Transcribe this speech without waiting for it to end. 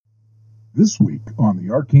This week on the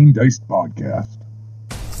Arcane Dice Podcast.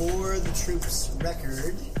 For the troops'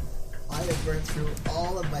 record, I have burned through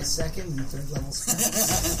all of my second and third level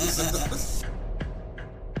spells.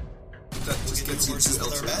 That just gets you to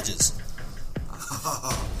their badges.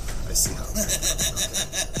 I see how. Okay.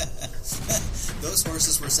 Those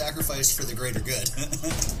horses were sacrificed for the greater good.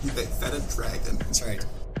 They fed a dragon. That's right.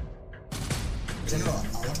 General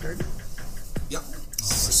Olive Garden? Yep. Oh, we're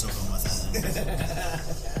so going with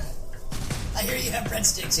that. I hear you have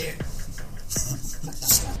breadsticks here.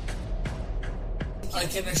 I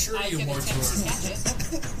can assure you,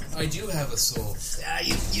 Mor-Tor, I do have a soul.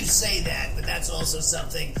 You say that, but that's also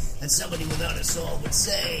something that somebody without a soul would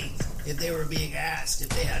say if they were being asked if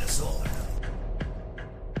they had a soul or not.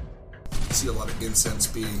 You see a lot of incense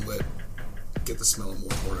being lit. Get the smell of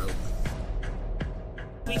Mor-Tor out.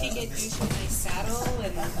 We can get you a nice saddle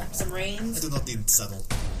and some reins. I do not need saddle.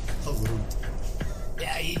 How rude.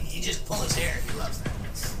 Yeah, you just pull his hair. He loves that.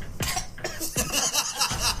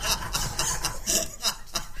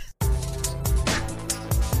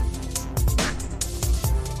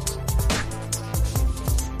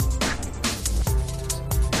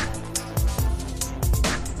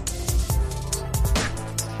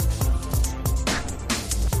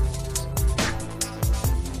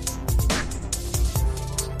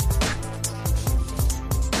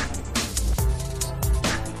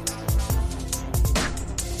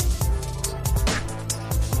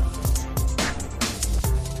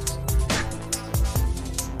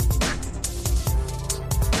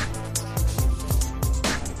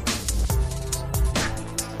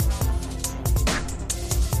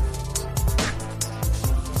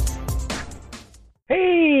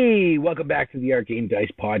 Welcome back to the Arcane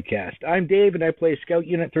Dice Podcast. I'm Dave, and I play Scout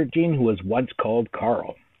Unit 13, who was once called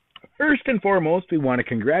Carl. First and foremost, we want to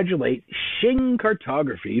congratulate Shing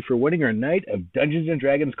Cartography for winning our Night of Dungeons &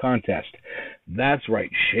 Dragons contest. That's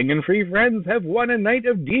right, Shing and Free Friends have won a night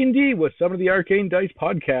of D&D with some of the Arcane Dice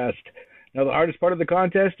Podcast. Now, the hardest part of the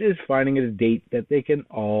contest is finding a date that they can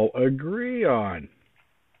all agree on.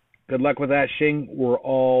 Good luck with that, Shing. We're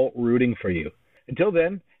all rooting for you. Until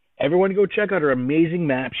then, everyone go check out her amazing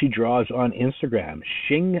map she draws on Instagram,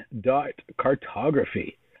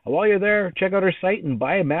 shing.cartography. While you're there, check out her site and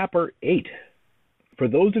buy a map or 8. For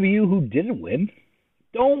those of you who didn't win,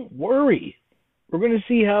 don't worry. We're going to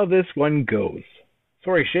see how this one goes.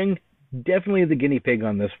 Sorry, Shing, definitely the guinea pig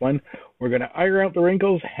on this one. We're going to iron out the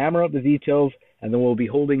wrinkles, hammer out the details, and then we'll be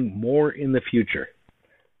holding more in the future.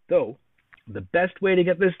 Though, the best way to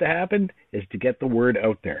get this to happen is to get the word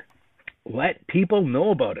out there. Let people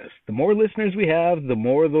know about us. The more listeners we have, the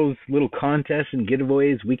more of those little contests and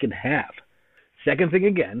giveaways we can have. Second thing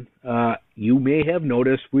again, you may have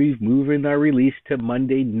noticed we've moved our release to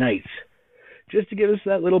Monday nights, just to give us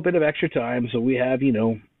that little bit of extra time so we have,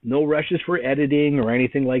 no rushes for editing or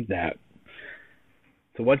anything like that.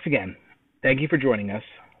 So once again, thank you for joining us.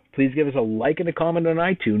 Please give us a like and a comment on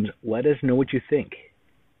iTunes. Let us know what you think.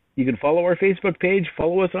 You can follow our Facebook page,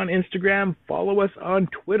 follow us on Instagram, follow us on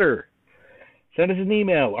Twitter. Send us an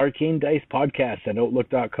email,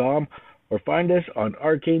 arcanedicepodcast@outlook.com, or find us on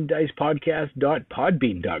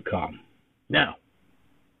arcanedicepodcast.podbean.com. Now,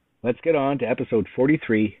 let's get on to episode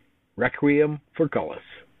 43, Requiem for Culus.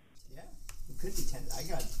 Yeah, it could be 10. I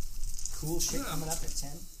got cool shit coming up at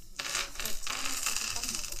 10.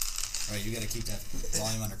 All right, you got to keep that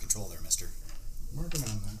volume under control there, mister. Working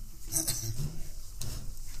on that.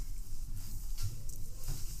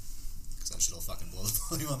 I should all fucking blow the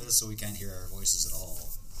volume on this so we can't hear our voices at all.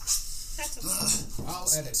 That's okay. I'll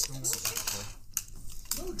edit. Don't worry.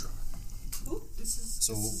 No drama. This is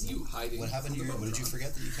You hiding. What happened to you? What did you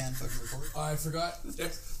forget that you can't fucking record? I forgot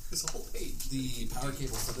There's a whole page. the power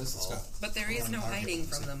cable for this. It's got, But there is no hiding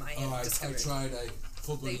from them. I I discovered. tried. I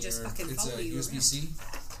pulled one They of just your. fucking It's follow a you USB-C,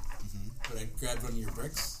 but I grabbed one of your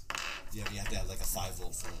bricks. Yeah, but you have to have like a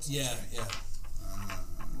 5-volt for those. Yeah, yeah.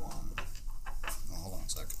 Oh, hold on a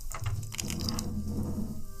sec.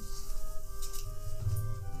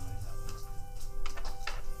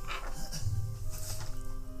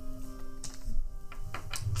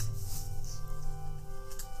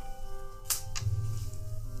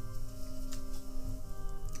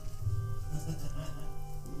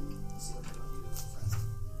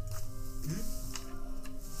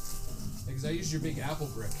 Because I used your big apple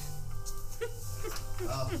brick.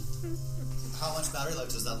 Oh. How much battery life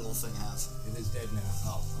does that little thing have? It is dead now.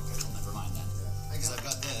 Oh, okay, well, never mind then. Because I've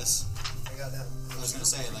got this. I got that. I was going to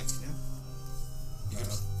say, like, I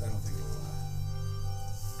don't think it will.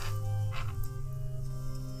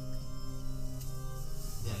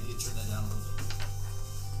 Yeah, you need to turn that down a little bit.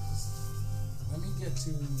 Let me get to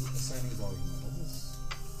assigning volume levels.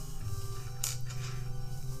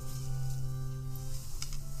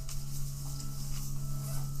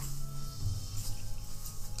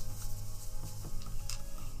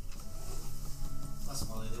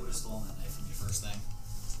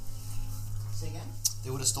 They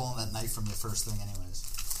would have stolen that knife from the first thing anyways.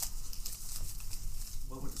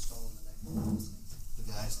 What would have stolen the knife? The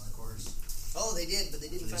guys on the course. Oh, they did, but they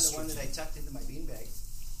didn't find the one that I tucked into my beanbag.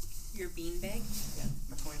 Your beanbag? Yeah,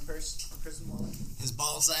 my coin purse, my prison wallet. His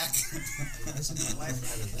ball sack.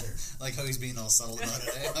 Like how he's being all subtle about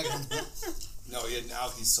it, eh? No, now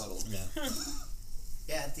he's subtle. Yeah.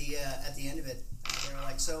 Yeah, at the end of it, they were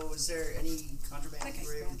like, "So, was there any contraband you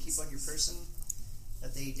were able to keep on your person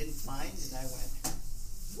that they didn't find?" And I went,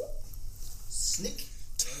 "Snick,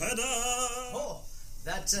 Ta-da! oh,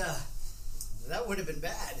 that would have been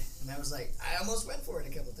bad." And I was like, I almost went for it a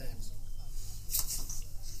couple times.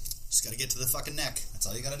 Just gotta get to the fucking neck. That's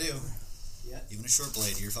all you gotta do. Yeah. Even a short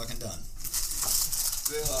blade, you're fucking done.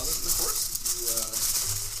 The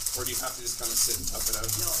course, or do you have to just kind of sit and tough it out?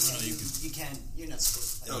 No, you can't. You're not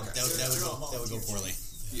supposed to. Okay. That would go poorly.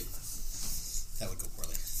 Yeah. That would go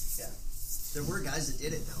poorly. Yeah. There were guys that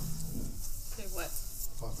did it though. Did what?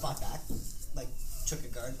 Fought back, like took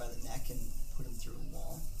a guard by the neck and put him through a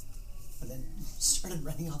wall, and then started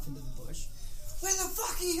running off into the bush. Where the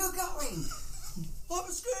fuck are you going? I'm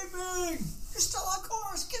escaping! You're still on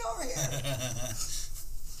course! Get over here!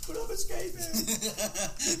 But I'm escaping!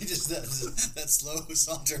 You just that slow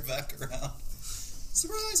saunter back around.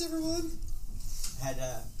 Surprise, everyone! Had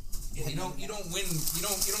You don't win. You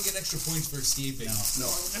don't get extra points for escaping. No.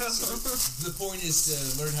 The point is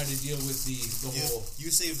to learn how to deal with the whole.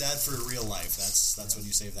 You save that for real life. That's what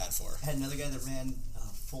you save that for. had another guy that ran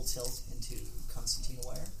full tilt into Constantina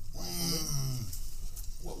wire.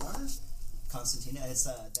 What wire? Constantina, it's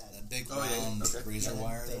that big round razor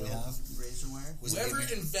wire that we have. Razor wire. Whoever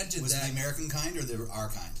invented was that, it the American kind or our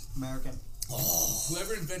kind? American. Oh,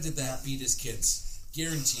 whoever invented that beat his kids,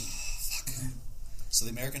 guaranteed. Fuck. So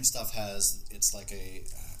the American stuff it's like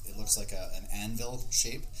it looks like an anvil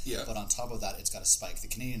shape, but on top of that it's got a spike. The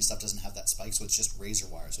Canadian stuff doesn't have that spike, so it's just razor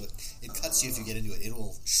wire. So it cuts you if you get into it. It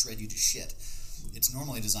will shred you to shit. It's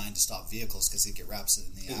normally designed to stop vehicles because it wraps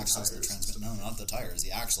in the axles and the transmission. No, not the tires,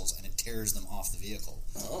 the axles, and it tears them off the vehicle.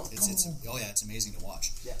 It's amazing to watch.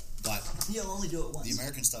 Yeah, but you'll only do it once. The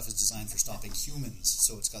American stuff is designed for stopping humans,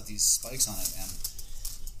 so it's got these spikes on it. And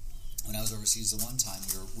when I was overseas the one time,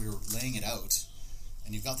 we were laying it out,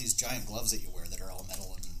 and you've got these giant gloves that you wear that are all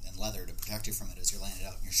metal and leather to protect you from it as you're laying it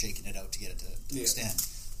out, and you're shaking it out to get it to extend.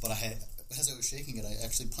 But as I was shaking it, I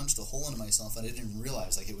actually punched a hole into myself, and I didn't even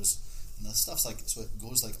realize it was. And the stuff's so it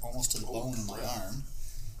goes almost to the bone in my arm.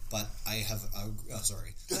 But I have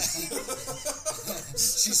sorry.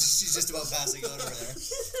 she's just about passing out over there.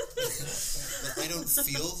 But I don't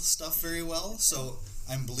feel stuff very well, so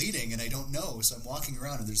I'm bleeding and I don't know. So I'm walking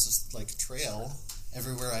around and there's this trail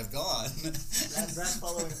everywhere I've gone. That's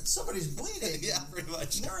following. Somebody's bleeding. Yeah, pretty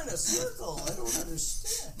much. They're in a circle. I don't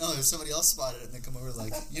understand. No, if somebody else spotted it and they come over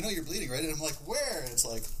you're bleeding, right? And I'm like, where? And it's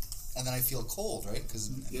and then I feel cold, right? Because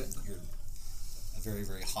you're a very,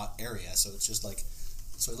 very hot area, so it's just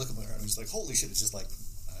so I look at my arm and I'm just holy shit, it's just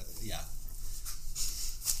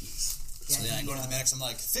So then I go to the medics, I'm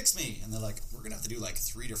like, fix me! And they're like, we're gonna have to do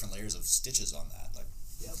 3 different layers of stitches on that.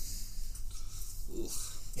 Yep. Ooh.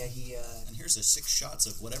 Yeah, he and here's 6 shots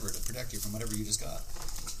of whatever to protect you from whatever you just got.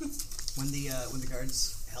 When the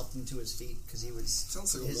guards helped him to his feet, because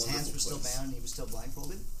his hands were still bound and he was still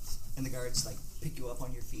blindfolded, and the guards pick you up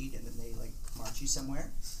on your feet and then they march you somewhere.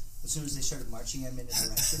 As soon as they started marching him in a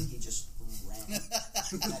direction, he just ran in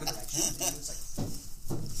that direction. And he was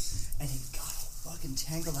and he got all fucking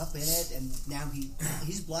tangled up in it, and now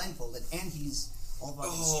he's blindfolded and he's all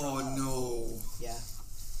fucking strung up. No. Yeah.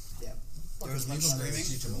 Yeah. There was much screaming.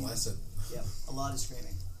 Teach him a lesson. Yeah, a lot of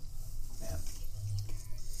screaming. Yeah.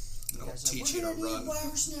 No, teach you to run.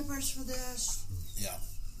 Wire snippers for this. Yeah.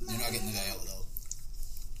 You're not getting the guy out though.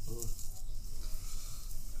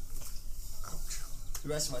 The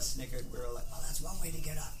rest of us snickered. We were like, "Oh, that's one way to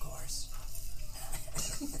get off course."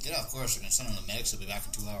 Get off course. We're gonna send him to the medics. He'll be back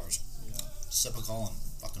in 2 hours. Yeah. Sip a column,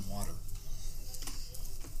 fucking water.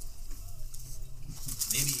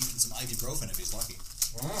 Maybe even some ibuprofen if he's lucky.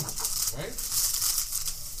 Right?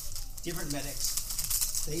 Different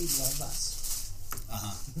medics. They love us.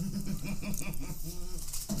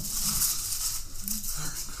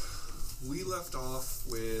 We left off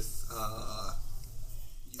with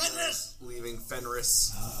Fenris! Leaving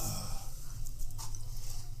Fenris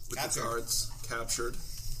with the guards captured.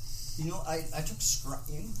 I took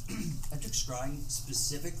scrying. I took scrying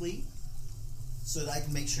specifically so that I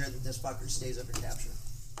can make sure that this fucker stays under capture.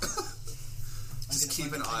 Just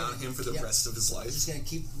keep an eye on him for the rest of his life. Just gonna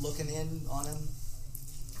keep looking in on him.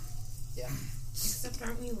 Yeah. Except,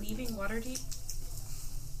 aren't we leaving Waterdeep?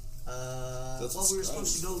 We were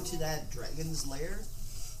supposed to go to that dragon's lair.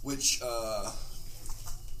 Which,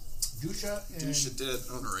 Dusha and... Dusha did.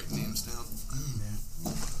 I want to write names down.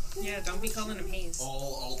 Yeah, don't be calling him Hayes.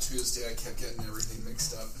 All Tuesday I kept getting everything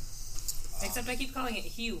mixed up. Except I keep calling it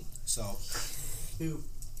Hugh. So,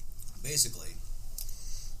 basically,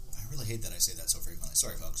 I really hate that I say that so frequently.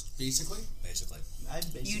 Sorry, folks. Basically? Basically.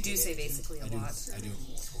 You do say basically a lot. I do.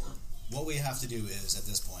 What we have to do is, at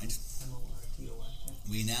this point,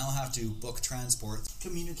 we now have to book transport.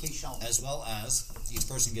 Communication. As well as, each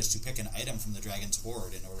person gets to pick an item from the dragon's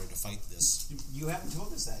hoard in order to fight this. You haven't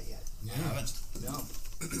told us that yet. Yeah. I haven't. No.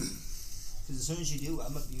 Because as soon as you do,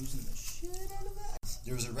 I'm abusing the shit out of that.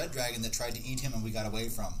 There was a red dragon that tried to eat him and we got away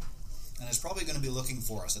from. And it's probably going to be looking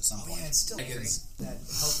for us at some point. Yeah, it's still angry. That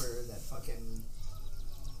helper, that fucking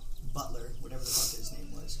butler, whatever the fuck his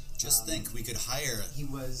name was. Just think, we could hire... He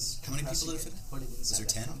was... How many people did it fit? Put it Was there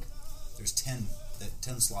 10? Trunk. There's 10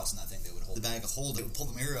 slots in that thing that would hold the bag of hold. They would pull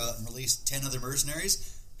the mirror out and release 10 other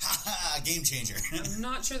mercenaries. Ha ha! Game changer. I'm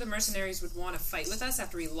not sure the mercenaries would want to fight with us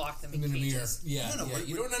after we lock them in cages. Yeah, No,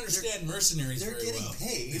 you don't understand mercenaries They're very getting well.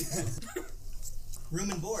 paid. Room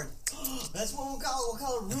and board. That's what we'll call it. We'll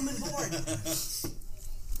call it room and board.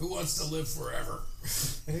 Who wants to live forever?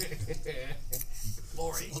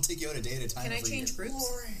 Lori. We'll take you out a day at a time. Can I change groups?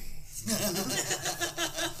 Lori.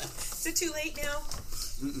 Is it too late now?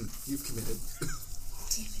 You've committed.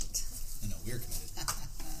 Damn it. No, we're committed.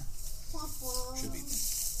 Should be.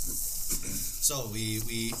 So we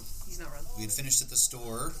He's not wrong. had finished at the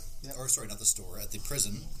store, or sorry, not the store, at the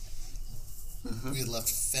prison. We had left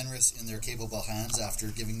Fenris in their capable hands after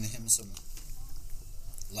giving him some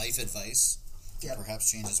life advice to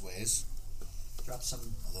perhaps change his ways. Drop some.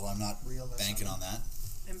 Although I'm not banking on that.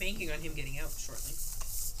 I'm banking on him getting out shortly.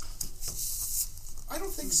 I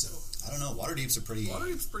don't think so. I don't know. Waterdeep's a pretty...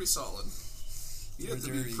 Waterdeep's pretty solid. You have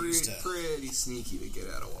to They're be used pretty sneaky to get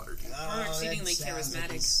out of Waterdeep. Or exceedingly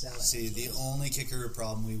charismatic. See, the only kicker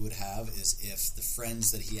problem we would have is if the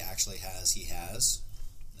friends that he actually has, he has.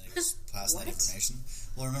 And he was passing that information.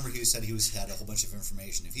 Well, remember he said he had a whole bunch of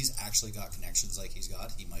information. If he's actually got connections like he's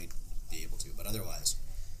got, he might be able to. But otherwise,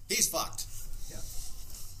 he's fucked. Yeah.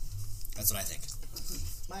 That's what I think.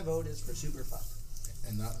 My vote is for super fucked.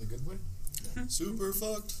 And not in a good way? Super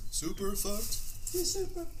fucked. Super fucked. You're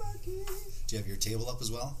super fucking. Do you have your table up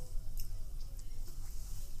as well?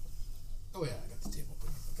 Oh yeah, I got the table.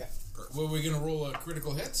 Okay. Well, we're going to roll a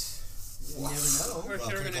critical hit? You never know. Or if Well,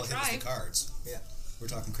 they're going critical to hit try. is the cards. Yeah. We're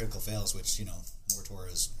talking critical fails, which, Mor-Tor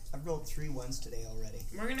is... I've rolled 3 ones today already.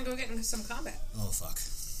 We're going to go get into some combat. Oh, fuck.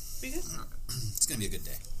 Be good. It's going to be a good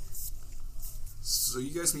day. So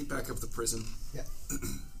you guys meet back up at the prison. Yeah.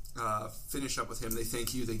 Finish up with him. They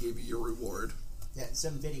thank you. They gave you your reward. Yeah,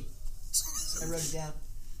 750. I wrote it down.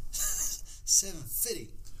 750.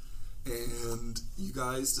 And you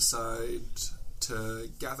guys decide to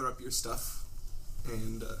gather up your stuff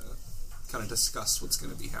and kind of discuss what's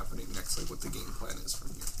going to be happening next, like what the game plan is from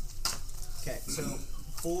here. Okay, so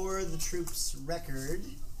for the troops' record,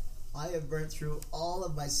 I have burnt through all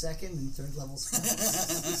of my 2nd and 3rd level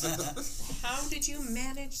spells. How did you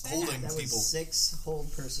manage that? Holding That was people. 6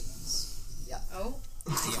 hold persons. Yeah. Oh,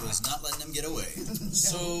 He was not letting them get away.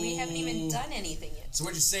 So we haven't even done anything yet. So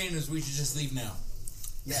what you're saying is we should just leave now.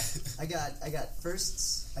 Yeah. I got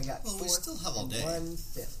firsts, I got Well, we 4th, still have all and day.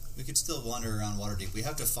 1/5. We could still wander around Waterdeep. We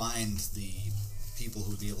have to find the people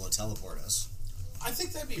who would be able to teleport us. I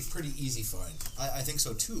think that'd be a pretty easy find. I think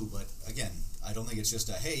so too, but again, I don't think it's just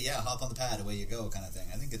a, hey, yeah, hop on the pad, away you go kind of thing.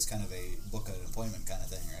 I think it's kind of a book an appointment kind of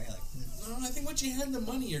thing, right? Like, No, I think once you hand the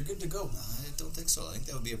money, you're good to go. I don't think so. I think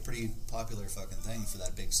that would be a pretty popular fucking thing for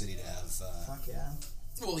that big city to have. Fuck yeah.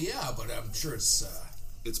 Well, yeah, but I'm sure it's,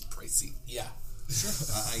 It's pricey. yeah. Sure,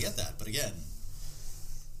 I get that, but again,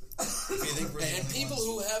 if you think we're the And only people ones-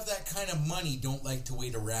 who have that kind of money don't like to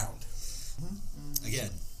wait around.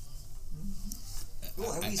 again,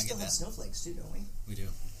 Oh, and I we get still have that. snowflakes too, don't we? We do.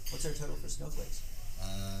 What's our total for snowflakes?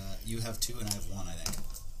 You have 2 and I have 1, I think.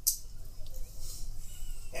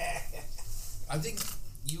 I think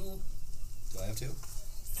you Do I have 2?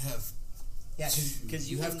 have Yeah, because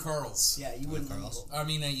you have Carl's. Yeah, you wouldn't. Carl's. I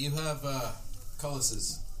mean, you have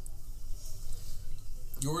Cullus's.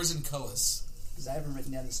 Yours and Culus. Because I haven't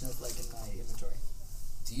written down the snowflake in my inventory.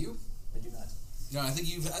 Do you? I do not. No, I think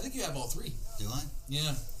you have all 3. Do I?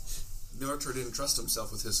 Yeah. Mor-Tor didn't trust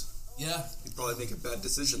himself with his. Yeah. He'd probably make a bad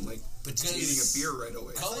decision, like Because- eating a beer right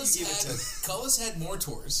away. Culus had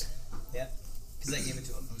Mor-Tors. Yeah, because I gave it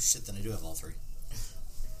to him. Oh shit, then I do have all 3.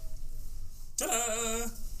 Ta-da!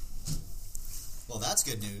 Well, that's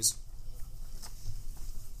good news.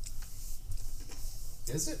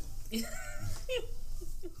 Is it?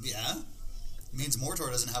 Yeah? It means Mor-Tor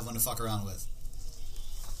doesn't have one to fuck around with.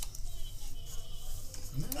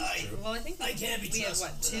 I Well, I think I can't be we have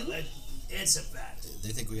trusted. what, 2? It's a fact. They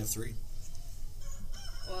think we have 3.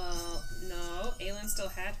 Well, no. Aelin still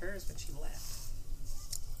had hers, but she left.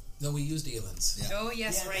 No, we used Aelin's. Yeah. Oh,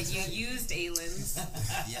 yes, Yeah, right. that's You right. used Aelin's.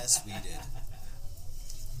 Yes, we did.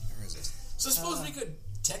 Where is it? So I suppose we could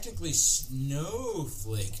technically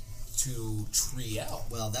snowflake to Triel.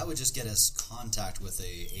 Well, that would just get us contact with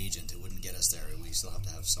a agent. It wouldn't get us there. We still have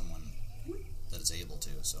to have someone that is able to.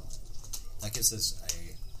 So that gives us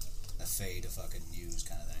a fey to fucking use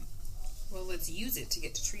kind of thing. Well, let's use it to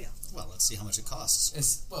get to Triel. Well, let's see how much it costs.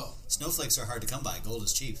 Snowflakes are hard to come by. Gold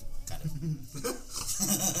is cheap, kind of.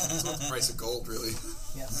 That's not the price of gold, really.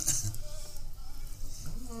 Yeah.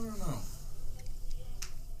 I don't know.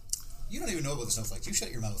 You don't even know about the snowflakes. You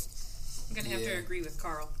shut your mouth. I'm going to have to agree with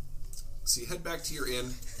Carl. So you head back to your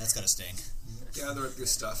inn, That's got to sting. gather up your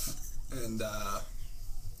stuff, and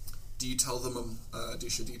do you tell them, do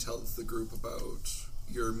you tell the group about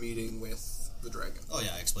your meeting with the dragon? Oh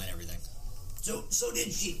yeah, explain everything. So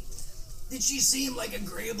did she seem like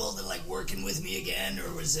agreeable to like working with me again,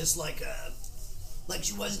 or was this like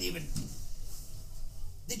she wasn't even?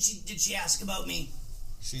 Did she ask about me?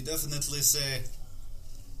 She definitely say,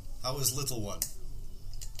 "How is little one?"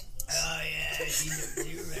 Oh yeah, she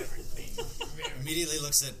remembers me. Immediately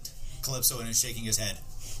looks at Calypso and is shaking his head.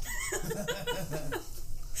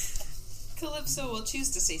 Calypso will choose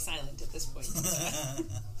to stay silent at this point.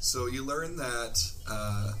 So you learn that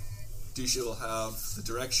Dusha will have the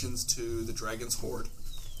directions to the Dragon's Hoard,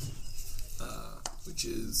 which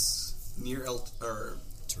is near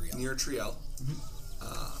Triel.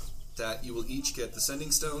 That you will each get the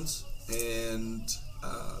sending stones and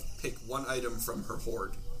pick one item from her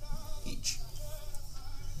hoard each.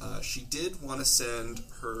 She did want to send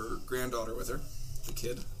her granddaughter with her, the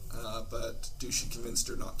kid, but Dusha convinced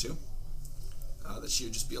her not to. That she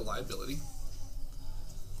would just be a liability.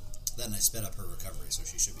 Then I sped up her recovery, so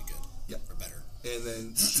she should be good. Yep. Or better. And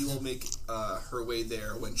then she will make her way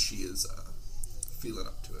there when she is feeling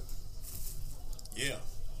up to it. Yeah.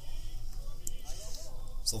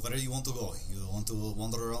 So where do you want to go? You want to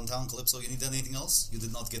wander around town, Calypso? You need anything else? You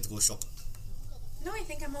did not get to go shop. No, I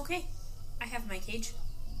think I'm okay. I have my cage.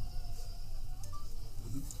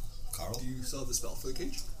 Carl? Do you still have the spell for the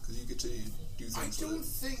cage? Because you get to do things I with don't it.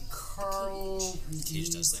 think Carl Cage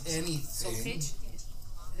does things. anything. Soul cage? Yeah.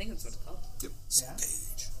 I think that's what it's called. Yep, Yeah.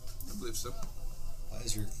 Cage. I believe so.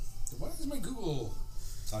 Why is my Google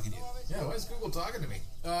talking to you? Yeah, why is Google talking to me?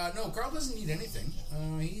 No, Carl doesn't need anything.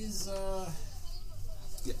 He's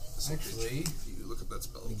Yeah, so actually. if you look up that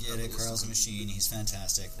spell. Get it, Carl's a machine. He's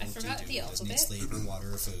fantastic. I forgot the Doesn't need alphabet. sleep or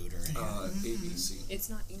water or food or anything. ABC. It's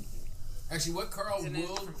not in here. Actually, what Carl Isn't it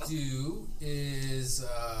will from both? do is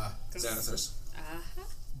Xanathars.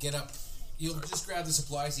 get up. He'll just grab the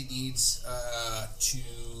supplies he needs to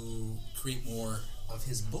create more of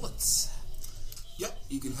his bullets. Yep,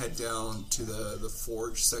 you can head down to the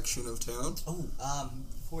forge section of town. Oh,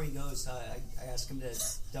 before he goes, I asked him to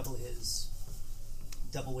double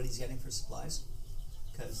what he's getting for supplies,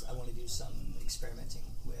 because I want to do some experimenting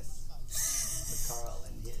with Carl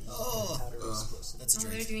and his powder explosive. That's a Oh,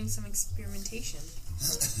 they're drink. doing some experimentation.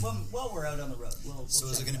 Well, while we're out on the road, we'll So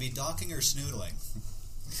is it going to be docking or snoodling?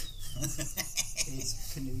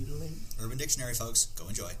 It's canoodling. Urban Dictionary, folks. Go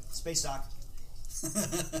enjoy. Space dock.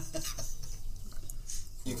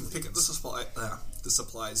 You can pick up the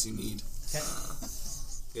supplies you need.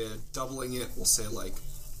 Okay. Doubling it will say like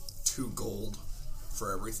 2 gold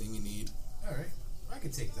for everything you need. All right, I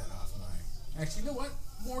could take that off my. Actually, you know what?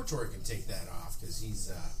 Mor-Tor can take that off because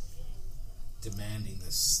he's demanding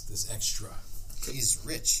this extra. He's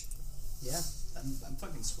rich. Yeah, I'm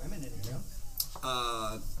fucking swimming in it. Yeah.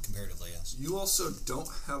 Comparatively, yes. You also don't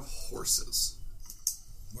have horses.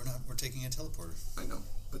 We're taking a teleporter. I know,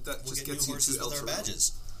 but that We'll just get gets new you horses to with El our Torrado.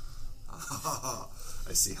 badges.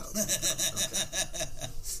 I see how. Okay.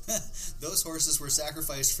 Those horses were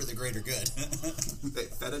sacrificed for the greater good. They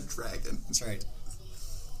fed a dragon. That's right.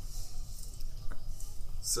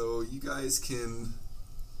 So you guys can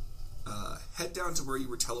head down to where you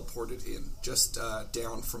were teleported in, just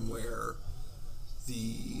down from where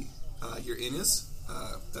the your inn is.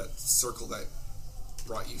 That circle that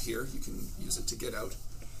brought you here, you can use it to get out.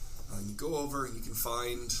 You go over and you can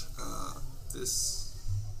find this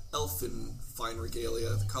elf in fine regalia,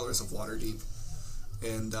 the colors of Waterdeep,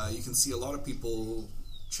 and you can see a lot of people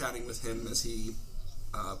chatting with him as he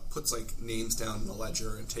puts like names down in the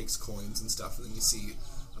ledger and takes coins and stuff, and then you see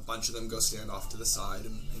a bunch of them go stand off to the side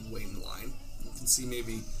and wait in line. You can see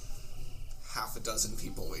maybe half a dozen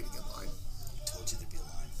people waiting in line. Told you there'd be a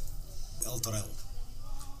line. El Triel.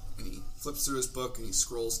 And he flips through his book and he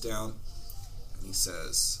scrolls down and he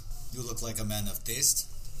says, You look like a man of taste.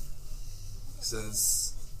 He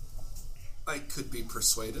says, I could be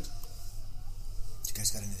persuaded. You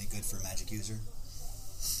guys got anything good for a magic user?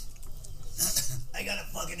 I got a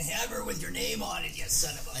fucking hammer with your name on it, you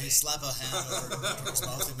son of a I bitch. slap a hand over Mor-Tor's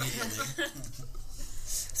mouth immediately.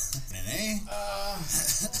 And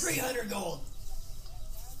 300 gold.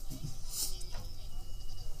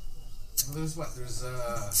 There's what? There's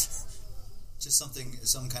just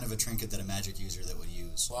some kind of a trinket that a magic user that would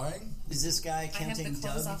use. flying. Is this guy I have the counting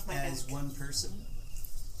clothes Doug off my as back. one person?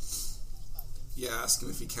 You ask him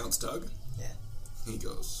if he counts Doug. Yeah. He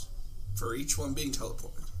goes, for each one being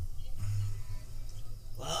teleported.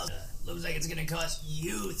 Well, looks like it's gonna cost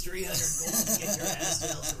you 300 gold to get your ass to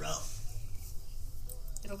El Terrell.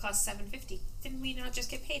 It'll cost $750. Didn't we not just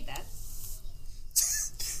get paid that?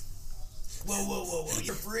 Whoa.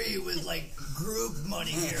 You're free with, like, group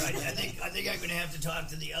money here. I think I'm gonna have to talk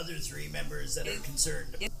to the other 3 members that are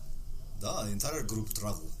concerned. The entire group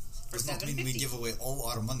travel. Does not mean we $750. give away all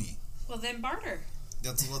our money. Well, then barter.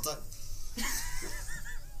 That's what I...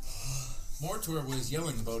 Mor-Tor was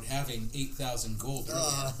yelling about having 8,000 gold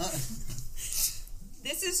earlier.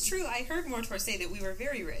 This is true. I heard Mor-Tor say that we were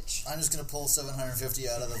very rich. I'm just going to pull 750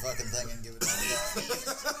 out of the fucking thing and give it to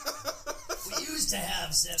you. We used to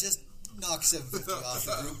have 7. Just knock 750 off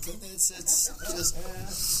the group. It's just...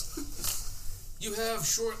 You have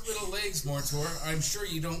short little legs, Mor-Tor. I'm sure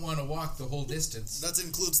you don't want to walk the whole distance. That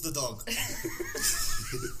includes the dog.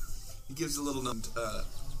 He gives a little nod.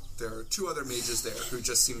 There are 2 other mages there who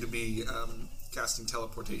just seem to be casting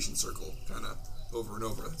teleportation circle, kind of over and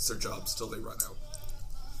over. It's their jobs till they run out.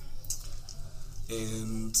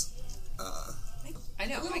 And I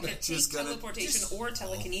know. I could take Just gonna- teleportation or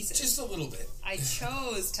telekinesis. Just a little bit. I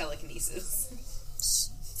chose telekinesis.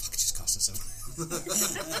 Fuck, it just cost us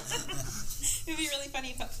It would be really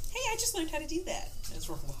funny if, hey, I just learned how to do that as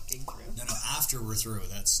we're walking through. No, after we're through,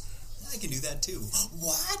 I can do that too.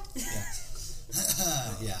 What?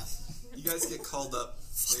 Yeah. Yeah. you guys get called up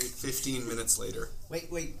 15 minutes later.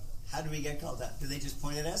 Wait. How do we get called up? Do they just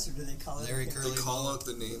point at us, or do they call Larry it? Curly. They call out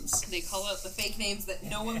the names. They call out the fake names that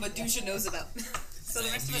no one but Dusha knows about. So the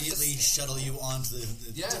rest of us Immediately just... shuttle you onto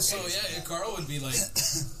the Yeah, so Carl would be like,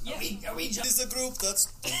 Are we This just... is a group. Don't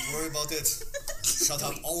worry about it. Shut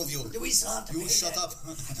up, all of you. Do we still have to You pay shut that? up.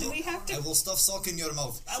 Do we have I to... will stuff sock in your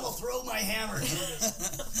mouth. I will throw my hammer.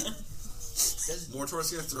 Mor-Tor's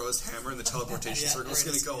going to throw his hammer and the teleportation Yeah, circle's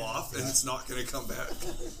going to go off and it's not going to come back.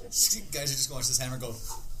 Guys are just going to watch this hammer go.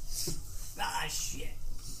 Ah, shit.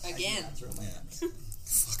 Again.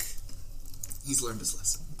 Fuck. He's learned his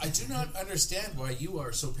lesson. I do not understand why you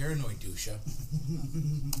are so paranoid, Dusha.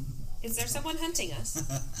 Is there someone hunting us?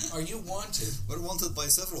 Are you wanted? We're wanted by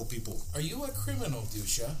several people. Are you a criminal,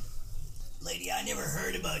 Dusha? Lady, I never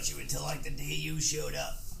heard about you until, like, the day you showed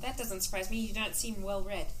up. That doesn't surprise me. You don't seem well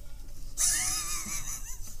read.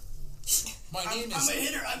 My name I'm is... gonna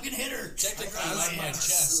hit her. I'm gonna hit her. Technically, I like my am.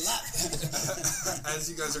 chest. Slap. As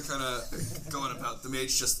you guys are kind of going about, the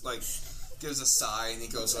mage just, like, gives a sigh and he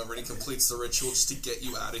goes over and he completes the ritual just to get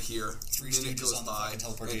you out of here. 3 Minute stages goes on the by fucking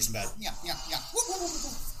teleportation bed. Yeah.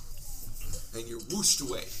 and you're whooshed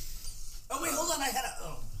away. Oh, wait, hold on. I had a...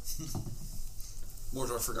 Oh.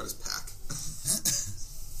 Mor-Tor forgot his pack.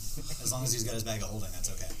 As long as he's got his bag of holding, that's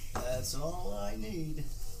okay. That's all I need.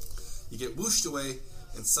 You get whooshed away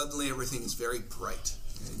and suddenly everything is very bright.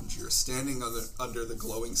 And you're standing under the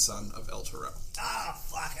glowing sun of El Terrell. Ah,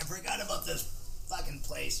 fuck. I forgot about this fucking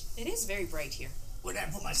place. It is very bright here. Where did I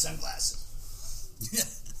put my sunglasses?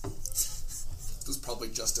 There's probably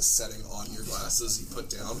just a setting on your glasses you put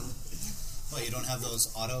down. Well, you don't have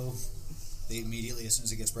those auto... They immediately, as soon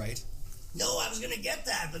as it gets bright? No, I was gonna get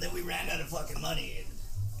that, but then we ran out of fucking money.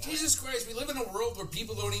 Jesus Christ, we live in a world where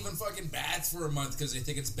people don't even fucking bath for a month because they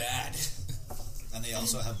think it's bad. And they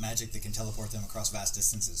also have magic that can teleport them across vast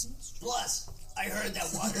distances. Plus, I heard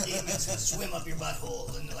that water demons would swim up your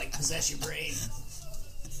butthole and, like, possess your brain.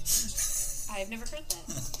 I've never heard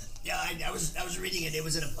that. Yeah, I was reading it. It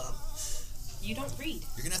was in a pub. You don't read.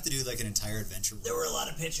 You're gonna have to do like an entire adventure. There were a lot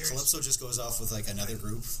of pictures. Calypso just goes off with like another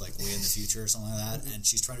group, like way in the future or something like that, and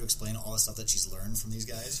she's trying to explain all the stuff that she's learned from these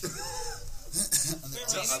guys.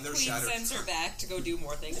 they're Queen shattered. sends her back to go do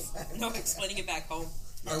more things. No explaining it back home.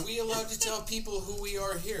 Are we allowed to tell people who we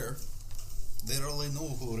are here? They don't really know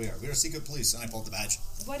who we are. We're secret police, and I pulled the badge.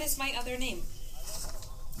 What is my other name?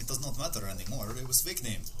 It does not matter anymore. It was fake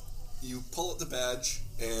name. You pull out the badge,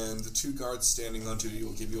 and the 2 guards standing on duty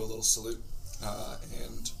will give you a little salute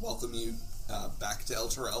and welcome you back to El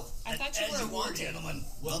Terrell. I thought you As were you were, wanted. gentlemen.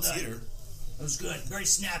 Well Not done. theater. That was good. Very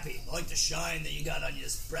snappy. I like the shine that you got on your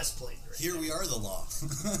breastplate. Right? Here we are, the law.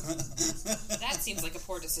 That seems like a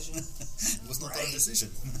poor decision. It was not our decision.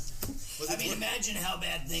 I mean, imagine how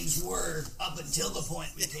bad things were up until the point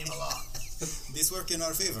we came along. This worked in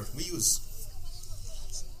our favor. We use.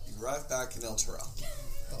 You arrive back in El Triel.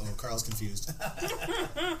 Uh-oh, Carl's confused.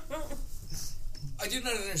 I do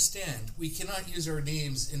not understand. We cannot use our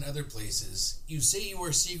names in other places. You say you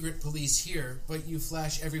are secret police here, but you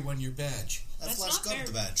flash everyone your badge. That Flash got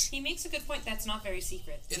the badge. He makes a good point. That's not very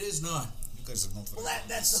secret. It is not. You guys are not very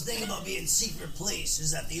That's the thing about being secret police,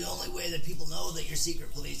 is that the only way that people know that you're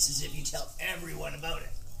secret police is if you tell everyone about it.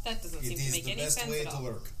 That doesn't seem to make any sense way at all. to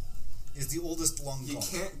work. It's the oldest long You con.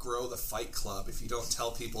 can't grow the Fight Club if you don't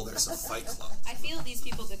tell people there's a Fight Club. I feel these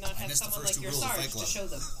people did not have missed the someone first like two your rules of Sarge Fight to Club. show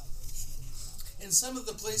them. In some of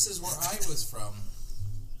the places where I was from,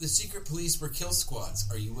 the secret police were kill squads.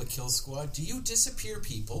 Are you a kill squad? Do you disappear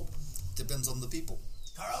people? Depends on the people.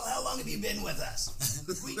 Carl, how long have you been with us?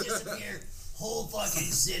 We disappear whole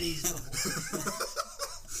fucking cities before.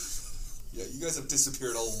 Yeah, you guys have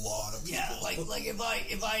disappeared a lot of people. Yeah, like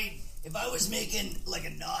if I was making like a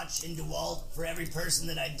notch in DeWalt for every person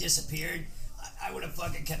that I disappeared, I would have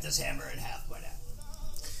fucking cut this hammer in half by now.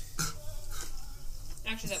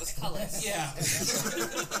 Actually, that was Culus. Yeah.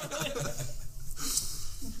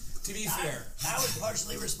 To be fair. I was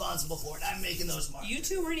partially responsible for it. I'm making those marks. You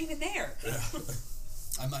two weren't even there.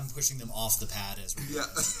 I'm pushing them off the pad as we Yeah.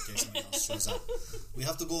 in case someone else shows up. We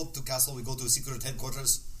have to go to castle. We go to secret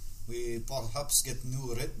headquarters. We perhaps get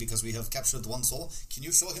new writ because we have captured one soul. Can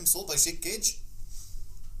you show him soul by shake cage?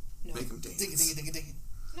 No. Make them dance. Ding it, ding it, ding it, ding it.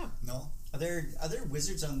 No. No? Are there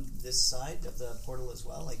wizards on this side of the portal as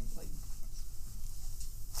well? Like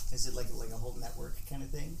is it like a whole network kind of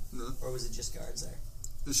thing? No. Or was it just guards there?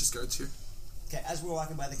 There's just guards here. Okay, as we're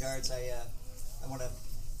walking by the guards, I want to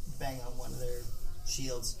bang on one of their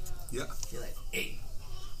shields. Yeah. Be like, hey,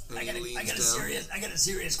 And I he got leans down. a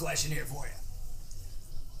serious question here for you.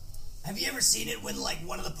 Have you ever seen it when like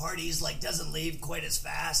one of the parties like doesn't leave quite as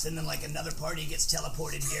fast, and then like another party gets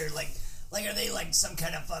teleported here? Like are they like some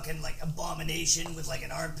kind of fucking like abomination with like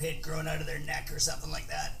an armpit growing out of their neck or something like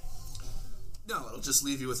that? No, it'll just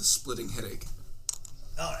leave you with a splitting headache.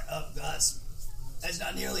 All right, that's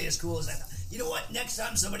not nearly as cool as I thought. You know what? Next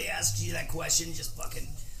time somebody asks you that question, just fucking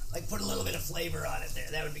like put a little bit of flavor on it there.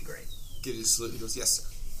 That would be great. Give you a salute. He goes, yes, sir.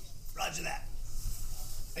 Roger that.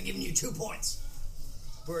 I'm giving you 2 points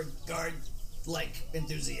for guard-like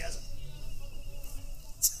enthusiasm.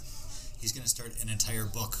 He's going to start an entire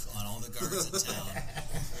book on all the guards in town.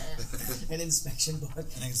 An inspection book.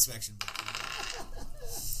 An inspection book.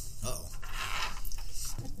 Uh-oh.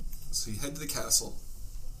 So you head to the castle.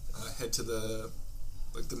 Head to the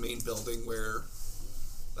main building where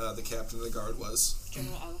the captain of the guard was.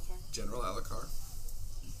 General Alucard. General Alucard.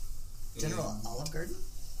 General Olive Garden?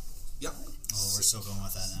 Yep. Oh, we're still going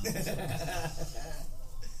with that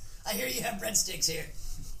now. I hear you have breadsticks here.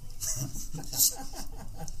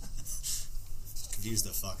 Confuse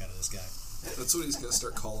the fuck out of this guy. That's what he's going to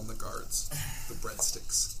start calling the guards. The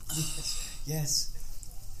breadsticks. Yes.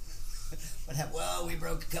 What happened? Well, we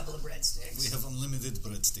broke a couple of breadsticks. We have unlimited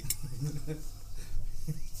breadstick.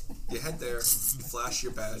 You head there, you flash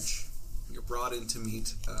your badge, you're brought in to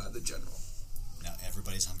meet the general. Now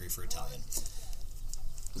everybody's hungry for Italian.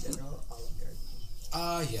 General Olive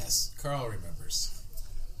Garden. Yes. Carl remembers.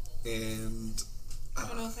 And I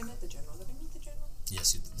don't know if I met the general. Did I meet the general?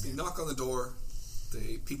 Yes, you knock on the door,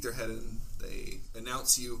 they peek their head in, they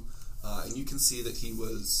announce you, and you can see that he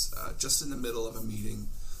was just in the middle of a meeting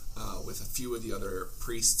with a few of the other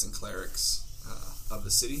priests and clerics of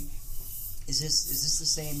the city. Is this the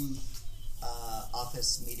same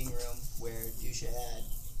office meeting room where Dusha had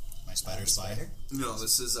my spider spider? No,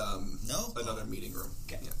 this is No? another meeting room.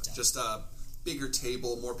 Okay. Yeah, just a bigger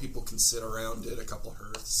table, more people can sit around it, a couple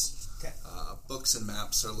hearths. Okay. Books and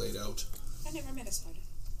maps are laid out. I never met a spider.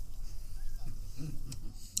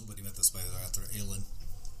 Nobody met the spider after Aelin.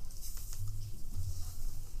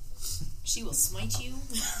 She will smite you.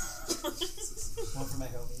 One for my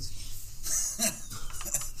homies.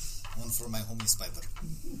 One for my homie spider.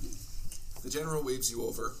 The general waves you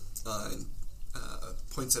over and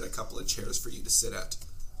points at a couple of chairs for you to sit at.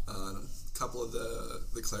 A couple of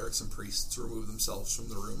the clerics and priests remove themselves from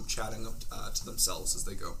the room, chatting to themselves as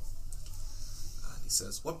they go. And he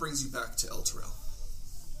says, "What brings you back to El Triel?"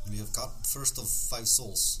 We have got first of 5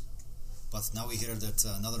 souls, but now we hear that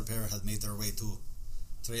another pair had made their way to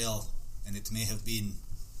Triel, and it may have been,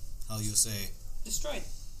 how you say, Destroyed.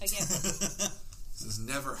 Again. He says,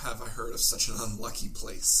 "Never have I heard of such an unlucky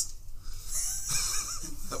place."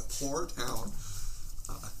 A poor town.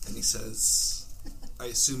 And he says, I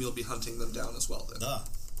assume you'll be hunting them down as well, then.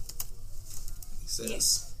 He says,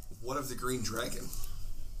 Yes. What of the green dragon?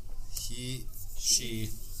 She...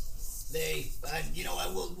 They,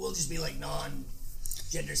 we'll just be like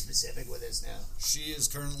non-gender specific with this now. She is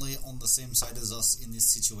currently on the same side as us in this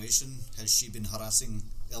situation. Has she been harassing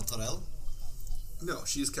El Triel? No,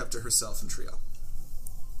 she is kept to herself in Triel.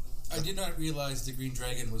 I did not realize the green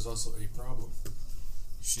dragon was also a problem.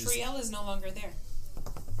 Triel is no longer there.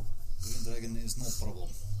 Green dragon is no problem.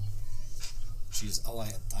 She is ally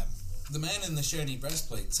at time. The man in the shiny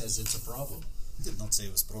breastplate says it's a problem. Did not say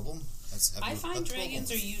it was problem. I find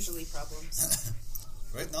dragons are usually problems.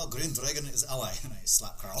 Right now, green dragon is ally, and I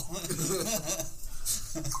slap Carl.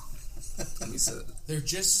 And he said, They're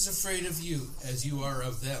just as afraid of you as you are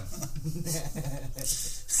of them.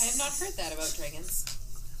 I have not heard that about dragons.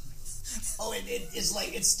 Oh,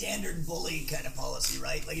 it's standard bully kind of policy,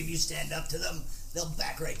 right? Like if you stand up to them, they'll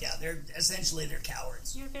back right down. They're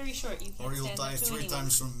cowards. You're very short. You can't Or you'll stand die up to 3 anyone.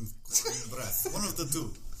 times from holding breath. One of the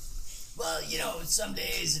two. Well, some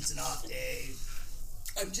days it's an off day.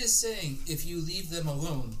 I'm just saying, if you leave them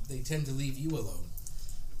alone, they tend to leave you alone.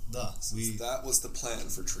 that was the plan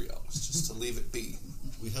for Triel, was just to leave it be.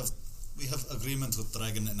 We have agreement with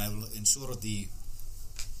Dragon, and I will ensure the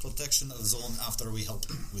protection of Zone after we help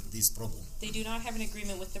with this problem. They do not have an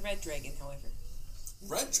agreement with the red dragon, however.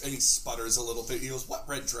 And he sputters a little bit. He goes, what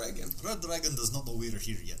red dragon? Red Dragon does not know we are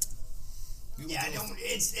here yet. Yeah,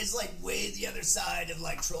 it's like way the other side of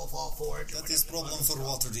like Trollfall Forge. That is problem for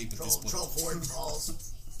Waterdeep at this point. Troll Forge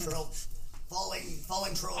falls.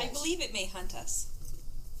 Falling trolls. I believe it may hunt us.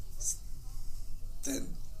 Then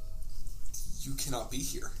you cannot be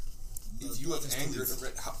here. If you have angered a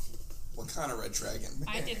red... what kind of red dragon?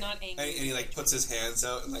 I did not anger. And he like puts his hands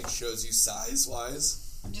out and like shows you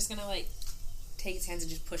size-wise. I'm just gonna like take his hands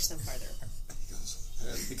and just push them farther apart.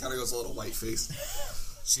 He kind of goes a little white-faced.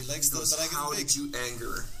 She likes the dragon How big. did you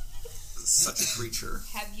anger such a creature?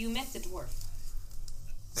 Have you met the dwarf?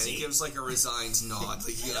 And he gives like a resigned nod.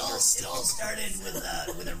 Like It all started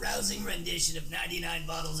with a rousing rendition of 99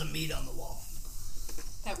 bottles of meat on the wall.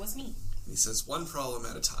 That was me. He says, one problem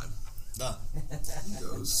at a time. Da. He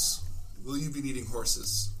goes, will you be needing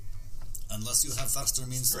horses? Unless you have faster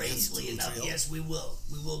means to get Strangely to enough, Triel. yes, we will.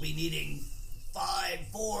 We will be needing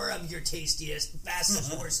 4 of your tastiest,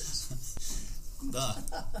 fastest horses. Da.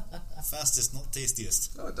 Fastest, not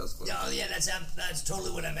tastiest. Oh, it does. Oh, yeah, that's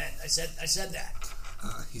totally what I meant. I said that.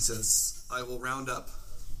 He says, I will round up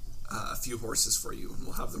a few horses for you, and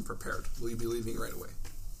we'll have them prepared. Will you be leaving right away?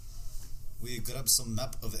 We grab some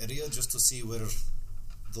map of area just to see where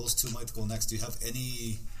those two might go next. Do you have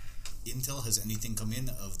any intel? Has anything come in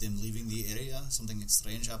of them leaving the area? Something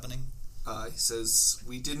strange happening? He says,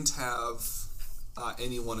 we didn't have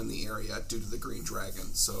anyone in the area due to the green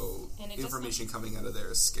dragon, so And it does information coming out of there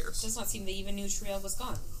is scarce. Does not seem they even knew Triel was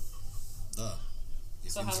gone. Duh.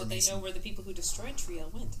 If So how would they know where the people who destroyed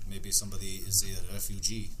Triel went? Maybe somebody is a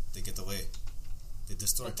refugee. They get away. They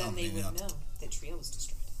destroy But then town, they maybe would not. know that Triel was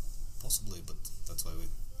destroyed. Possibly, but that's why we're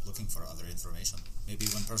looking for other information. Maybe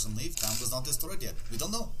when person leaves, town was not destroyed yet. We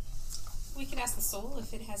don't know. We could ask the soul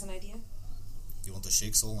if it has an idea. You want to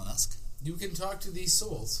shake soul and ask? You can talk to these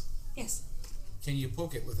souls. Yes. Can you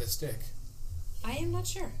poke it with a stick? I am not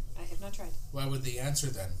sure. I have not tried. Why would they answer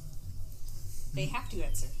then? They have to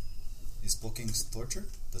answer. Is poking torture?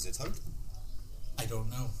 Does it hurt? I don't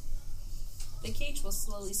know. The cage will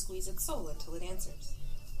slowly squeeze its soul until it answers.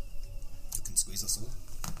 You can squeeze a soul.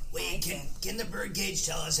 Wait, can the birdcage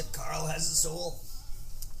tell us if Carl has a soul?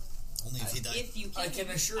 Only if he died. If you can, I can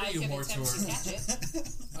assure I you, can Mor-Tor. attempt to catch it.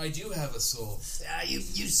 I do have a soul. You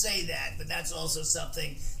say that, but that's also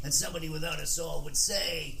something that somebody without a soul would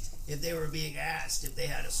say if they were being asked if they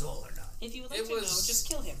had a soul or not. If you would like It to know, was- just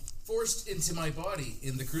kill him. Forced into my body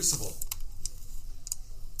in the crucible.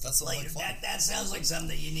 That's Like fun. that sounds like something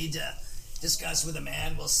that you need to discuss with a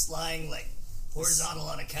man while lying like horizontal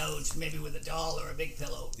on a couch, maybe with a doll or a big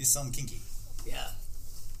pillow. This sound kinky. Yeah.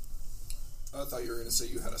 I thought you were going to say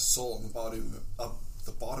you had a soul on the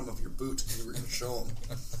bottom of your boot, and you were going to show him.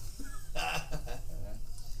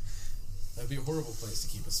 That'd be a horrible place to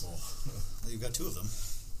keep a soul. Well, you've got 2 of them.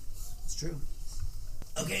 It's true.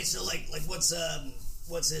 Okay, so like what's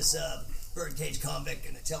this birdcage convict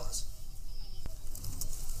gonna tell us?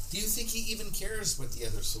 Do you think he even cares what the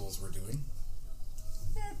other souls were doing?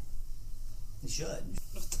 He should.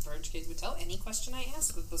 If the birdcage would tell any question I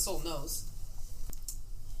ask, that the soul knows.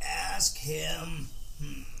 Ask him.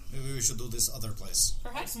 Maybe we should do this other place.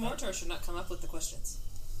 Perhaps Mor-Tor should not come up with the questions.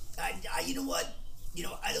 You know what?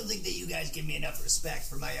 I don't think that you guys give me enough respect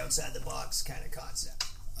for my outside the box kind of concept.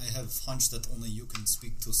 I have hunch that only you can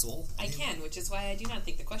speak to soul. I can, which is why I do not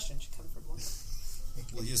think the question should come from Mor.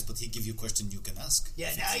 Well, yes, but he give you question you can ask.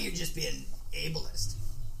 Yeah, now you're just being ableist.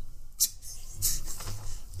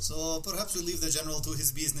 So perhaps we leave the general to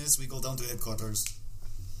his business. We go down to headquarters.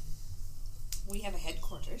 We have a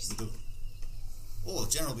headquarters. We do. Oh,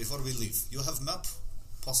 General, before we leave, you have map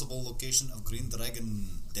possible location of Green Dragon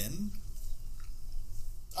Den?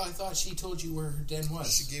 I thought she told you where her den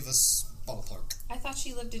was. She gave us ballpark. I thought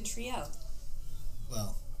she lived in Triel.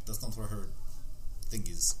 Well, that's not where her thing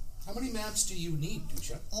is. How many maps do you need,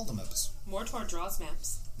 Dusha? All the maps. Mor-Tor draws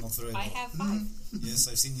maps. Not very I well. have 5. Yes,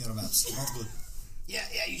 I've seen your maps. Not good. Yeah,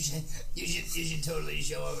 you should totally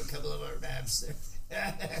show him a couple of our maps there.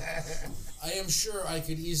 I am sure I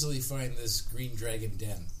could easily find this Green Dragon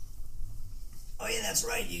Den. Oh yeah, that's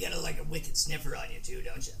right. You got a wicked sniffer on you too,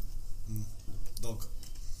 don't you? Dog.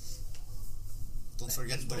 Don't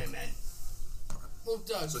forget That's dog. what I meant. Well,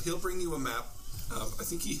 Doug, So he'll bring you a map. I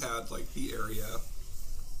think he had the area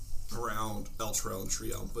around Triel and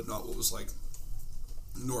Triel, but not what was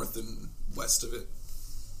north and west of it.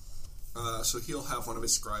 So he'll have one of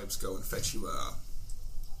his scribes go and fetch you a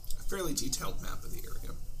fairly detailed map of the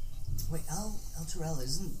area. Wait, Triel,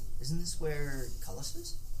 isn't this where Culus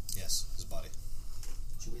is? Yes, his body.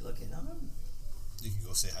 Should we look in on him? You can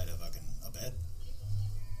go say hi to fucking Abed.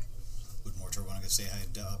 Would Mor-Tor want to go say hi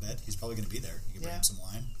to Abed? He's probably going to be there. You can bring him some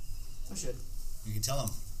wine. I should. You can tell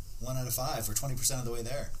him 1 out of 5 or 20% of the way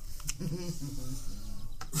there.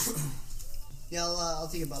 Yeah, I'll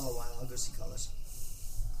take a bottle of wine. I'll go see Culus.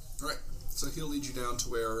 All right. So he'll lead you down to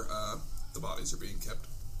where the bodies are being kept.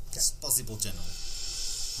 It's possible, General.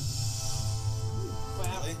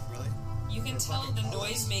 Wow. Really? You can tell the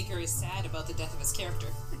noisemaker is sad about the death of his character.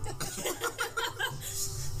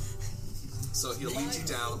 So he'll lead you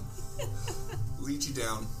down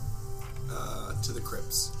to the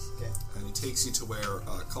crypts. Okay. And he takes you to where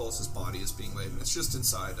Cullus's body is being laid, and it's just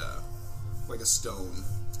inside a stone.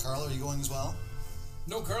 Carl, are you going as well?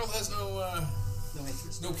 no, Carl has No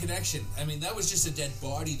interest. no connection. I mean, that was just a dead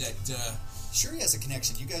body that... Sure, he has a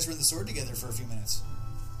connection. You guys were in the sword together for a few minutes.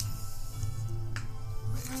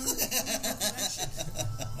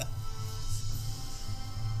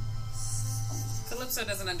 Calypso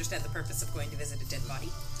doesn't understand the purpose of going to visit a dead body.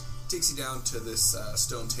 Takes you down to this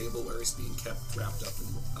stone table where he's being kept wrapped up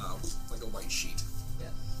in a white sheet. Yeah.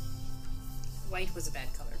 White was a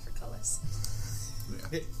bad color for Culus.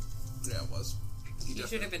 Yeah, yeah, it was. He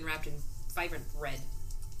should have been wrapped in vibrant red.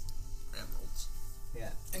 Emeralds.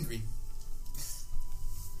 Yeah. And green.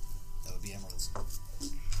 That would be emeralds.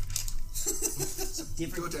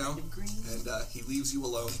 Different Go down, kind of green. and he leaves you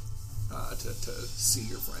alone to see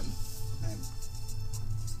your friend.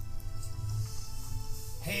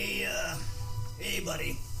 Hey,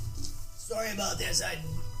 buddy. Sorry about this.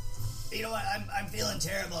 You know what? I'm feeling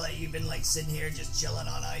terrible that you've been sitting here just chilling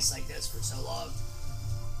on ice like this for so long.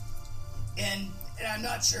 And I'm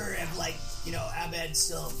not sure if Abed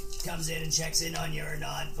still comes in and checks in on you or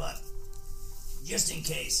not, but just in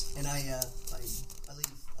case. And I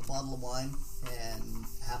leave a bottle of wine and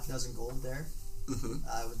half a dozen gold there,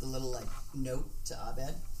 with a little note to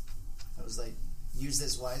Abed. I was use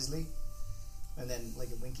this wisely, and then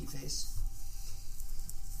a winky face.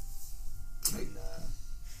 Right. And,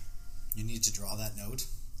 You need to draw that note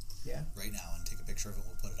yeah, right now and take a picture of it.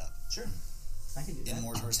 We'll put it up. sure, I can do that. In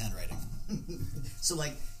Mor-Tor's handwriting. So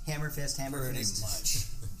hammer fist, Pretty much.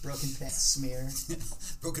 broken pen smear.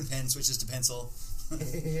 Broken pen switches to pencil.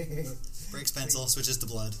 Breaks pencil, switches to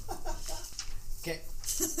blood. Okay.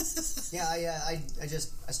 Yeah,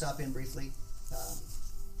 I stop in briefly.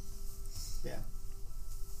 Yeah.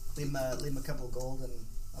 Leave him a couple of gold and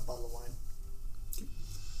a bottle of wine.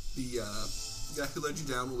 The guy who led you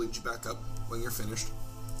down will lead you back up when you're finished.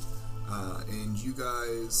 And you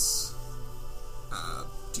guys,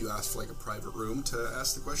 do you ask for a private room to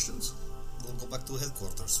ask the questions? We'll go back to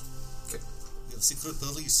headquarters. Okay. We have secret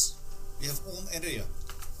police. We have own area.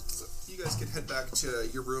 So you guys can head back to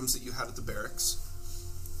your rooms that you had at the barracks.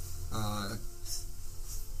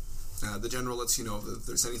 The general lets you know that if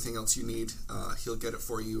there's anything else you need, he'll get it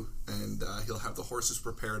for you, and he'll have the horses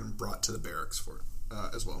prepared and brought to the barracks for it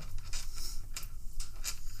as well.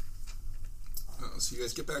 So you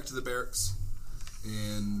guys get back to the barracks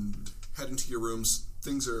and head into your rooms.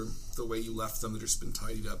 Things are the way you left them. They've just been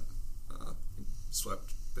tidied up,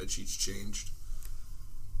 swept, bed sheets changed.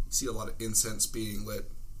 You see a lot of incense being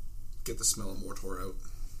lit. Get the smell of Mor-Tor out.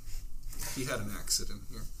 He had an accident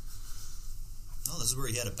here. Oh, this is where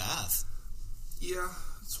he had a bath. Yeah,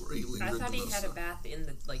 that's where he lingered. I thought the he most. had a bath in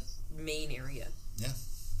the main area. Yeah.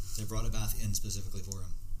 They brought a bath in specifically for him.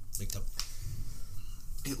 Big tub.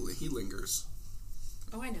 He lingers.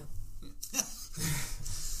 Oh, I know.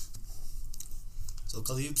 So,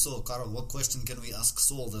 Calypso, Carl, what question can we ask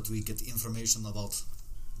Soul that we get information about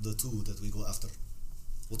the two that we go after?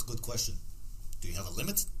 What good question? Do you have a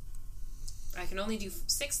limit? I can only do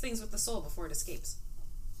 6 things with the soul before it escapes.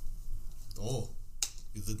 Oh,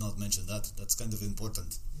 you did not mention that. That's kind of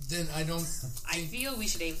important. Then I don't... I feel we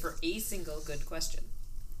should aim for a single good question.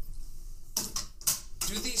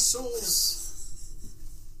 Do these souls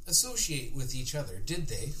associate with each other? Did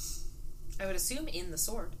they? I would assume in the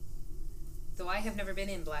sword. Though I have never been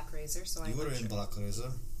in Black Razor, so I'm You not were sure. in Black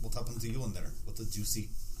Razor. What happened to you in there? What did you see?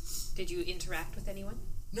 Did you interact with anyone?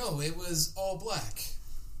 No, it was all black.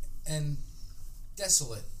 And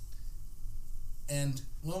desolate. And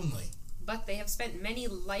lonely. But they have spent many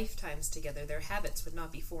lifetimes together. Their habits would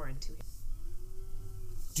not be foreign to him.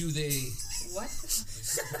 Do they... What?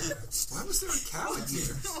 Why was there a cow in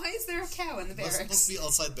here? Why is there a cow in the barracks? Must be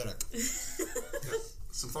outside barrack. Yeah.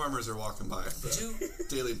 Some farmers are walking by.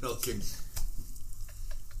 Daily milking.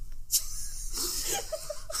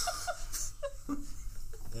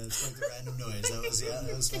 It's like the random noise.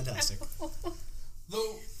 That was fantastic.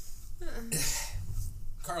 Though...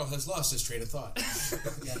 Carl has lost his train of thought.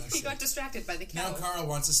 Yeah, no He shit. got distracted by the cow. Now Carl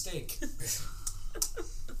wants a steak.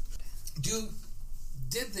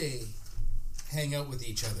 Did they hang out with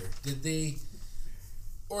each other? Did they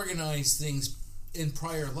organize things in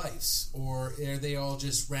prior lives? Or are they all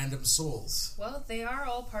just random souls? Well, they are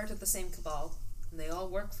all part of the same cabal, and they all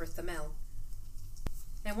work for Thamel.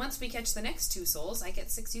 And once we catch the next 2 souls, I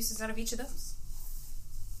get 6 uses out of each of those.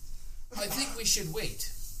 I think we should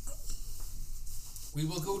wait. We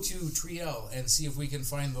will go to Triel and see if we can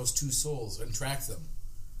find those 2 souls and track them.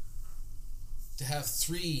 To have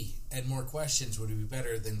 3 and more questions would be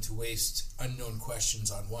better than to waste unknown questions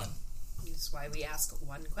on 1. That's why we ask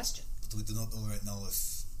 1 question. But we do not know right now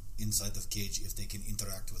if inside the cage, if they can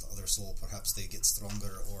interact with other soul. Perhaps they get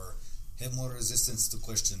stronger or have more resistance to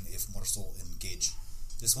question if more soul engage.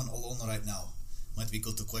 This one alone right now might be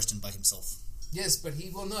good to question by himself. Yes, but he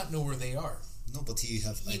will not know where they are. No, but he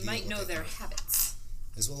Might know their habits.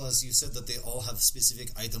 As well as you said that they all have specific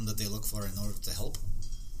item that they look for in order to help.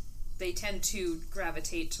 They tend to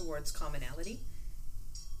gravitate towards commonality.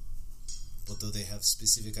 But do they have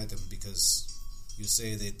specific item? Because you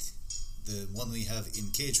say that the one we have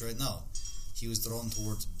in cage right now, he was drawn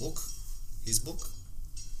towards his book.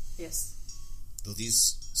 Yes. Do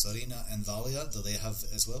these Sarina and Valia, do they have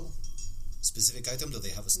as well? Specific item? Do they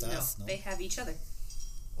have a staff? No, they have each other.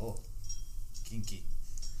 Oh, kinky.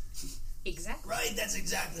 Exactly. Right, that's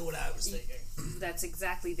exactly what I was thinking. That's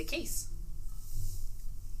exactly the case.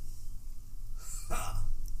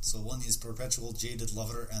 So one is perpetual jaded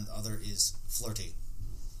lover and other is flirty.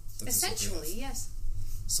 That is what they Essentially, have. yes.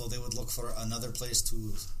 So they would look for another place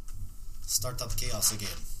to start up chaos again.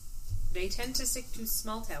 They tend to stick to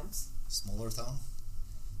small towns. Smaller town?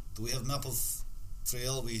 Do we have map of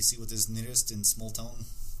Triel? We see what is nearest in small town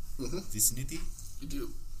vicinity? You do.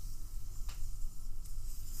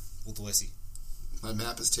 What do I see? My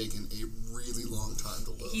map has taken a really long time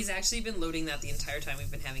to load. He's actually been loading that the entire time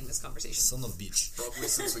we've been having this conversation. Son of bitch. Probably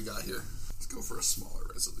since we got here. Let's go for a smaller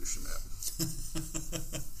resolution map.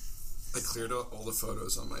 I cleared out all the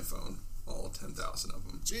photos on my phone. All 10,000 of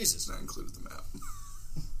them. Jesus. And I included the map.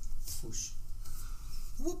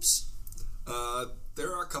 Whoops.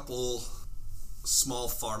 There are a couple small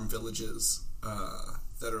farm villages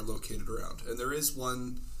that are located around. And there is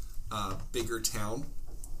one bigger town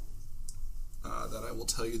that I will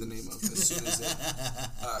tell you the name of as soon as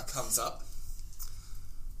it comes up.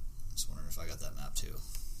 I'm just wondering if I got that map too.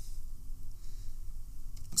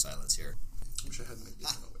 Silence here. Wish I hadn't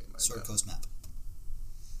given away my Sword map. Coast map.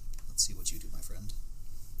 Let's see what you do, my friend.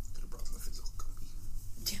 Could have brought my physical copy.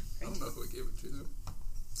 Yeah, I don't know who I gave it to.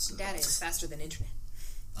 So, Data is faster than internet.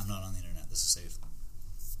 I'm not on the internet. This is safe.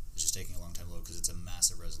 It's just taking a long time to load because it's a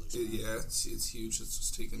massive resolution. yeah, it's huge. It's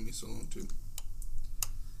just taking me so long too.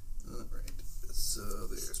 Alright. So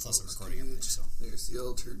there's Plus I'm Moses recording everything, Gate. so. There's the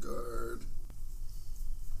Altar Guard.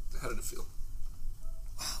 How did it feel?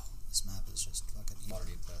 Wow, this map is just fucking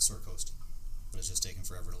already Sword Coast. But it's just taking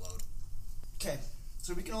forever to load. Okay,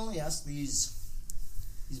 so we can only ask these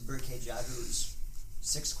birdcage yahoos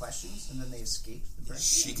 6 questions, and then they escape the bird.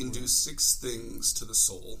 She can do 6 things to the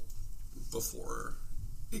soul before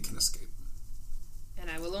it can escape. And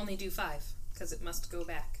I will only do 5, because it must go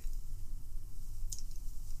back.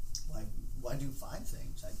 Why do 5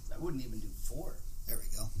 things? I wouldn't even do 4. There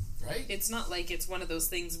we go. Right? It's not like it's one of those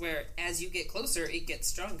things where as you get closer, it gets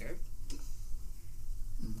stronger.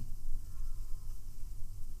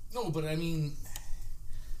 No, but I mean,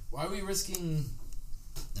 why are we risking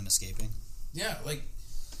Them escaping? Yeah, like...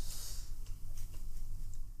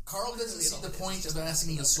 Carl doesn't see the point of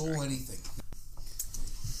asking the soul anything.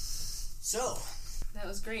 So... That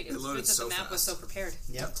was great. It was good that so the map was so prepared.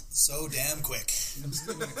 Yep. So damn quick. I'm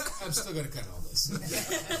still going to cut all this.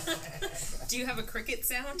 Do you have a cricket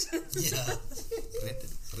sound? Yeah.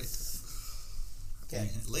 Okay.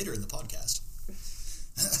 Later in the podcast.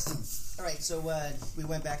 All right. So we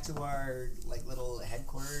went back to our little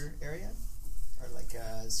headquarter area,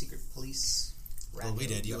 our secret police. Well, we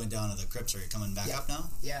did. You went down to the crypts. Are you coming back up now?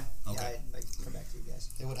 Yeah. Okay. Yeah, I'd come back to you guys.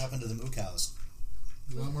 Hey, what happened to the moo cows?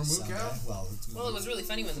 You want more moo Sound cow? guy? Well, it was really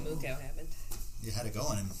funny when the moo cow happened. You had it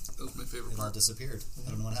going and That was my favorite it all part. disappeared. I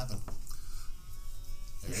don't know what happened.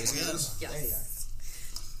 There it is again. Yes.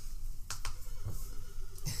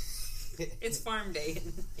 There you are. It's farm day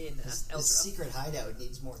in The Eldra. secret hideout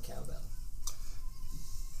needs more cowbell.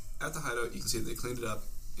 At the hideout, you can see they cleaned it up.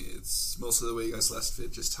 It's mostly the way you guys left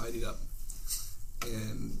it, just tidied up.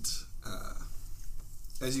 And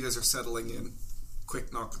as you guys are settling in,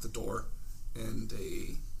 quick knock at the door, and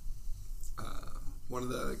one of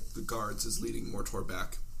the guards is leading Mor-Tor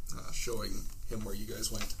back, showing him where you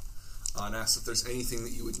guys went, and asks if there's anything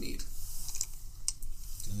that you would need.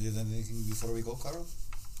 Do you need anything before we go, Carl?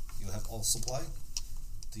 You have all supply?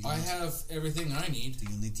 I have everything I need. Do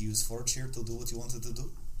you need to use Forge here to do what you wanted to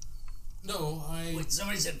do? No, I Wait,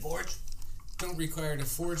 somebody said forge? don't require to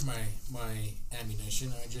forge my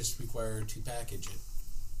ammunition. I just require to package it.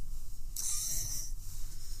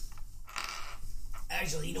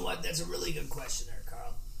 Actually, you know what? That's a really good question there,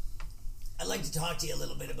 Carl. I'd like to talk to you a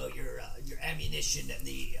little bit about your ammunition and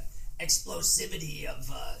the explosivity of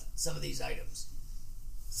some of these items.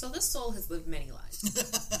 So this soul has lived many lives.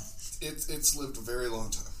 It's lived a very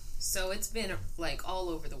long time. So it's been all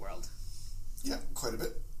over the world. Yeah, quite a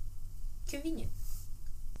bit. Convenient.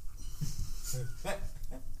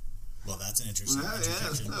 Well, that's an interesting Yeah,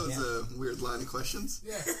 interjection. that was a weird line of questions.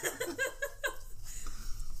 Yeah.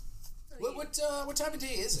 What time of day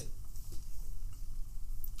is it?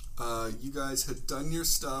 You guys had done your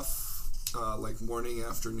stuff morning,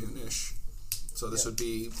 afternoon-ish. So this would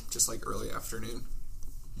be just early afternoon.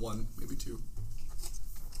 1, maybe 2.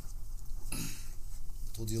 What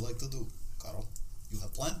would you like to do, Carl? You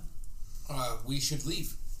have plan? We should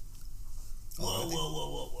leave.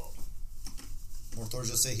 Whoa. Mor-Tor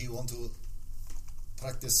just say he want to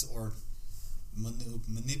practice or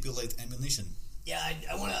manipulate ammunition. Yeah,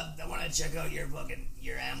 I wanna check out your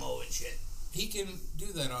ammo and shit. He can do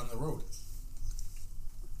that on the road.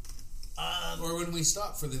 Or when we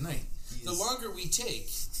stop for the night. The longer we take,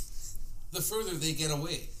 the further they get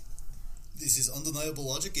away. This is undeniable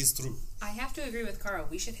logic, is true. I have to agree with Carl.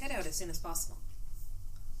 We should head out as soon as possible.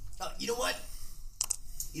 You know what?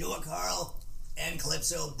 You know what, Carl and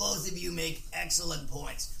Calypso? Both of you make excellent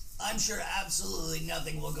points. I'm sure absolutely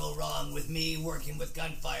nothing will go wrong with me working with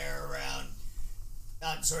gunfire around.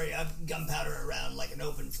 Gunpowder around like an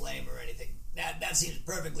open flame or anything. That seems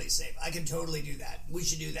perfectly safe. I can totally do that. We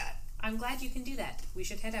should do that. I'm glad you can do that. We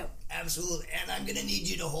should head out. Absolutely. And I'm gonna need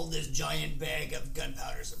you to hold this giant bag of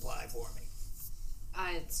gunpowder supply for me.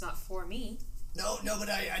 It's not for me. No, but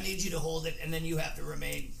I need you to hold it, and then you have to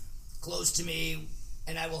remain close to me,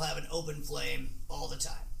 and I will have an open flame all the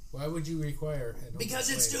time. Why would you require an Because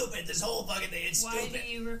open it's flame? stupid. This whole fucking thing, it's Why stupid.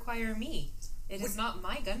 do you require me? It is not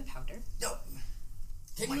my gunpowder. No.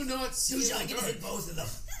 Can you not see Dude, in I the can dark? hit both of them.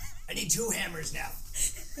 I need 2 hammers now.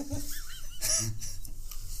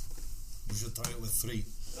 You should try it with 3.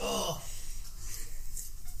 Oh.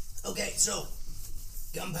 Okay, so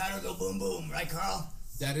gunpowder go boom boom, right, Carl?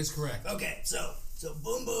 That is correct. Okay, so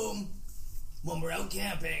boom boom when we're out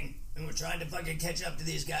camping and we're trying to fucking catch up to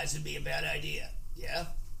these guys would be a bad idea. Yeah?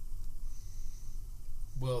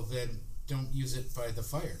 Well, then don't use it by the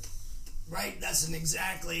fire. Right, that's an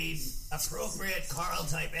exactly appropriate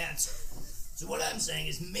Carl-type answer. So what I'm saying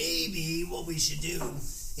is maybe what we should do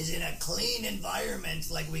is in a clean environment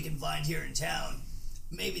like we can find here in town,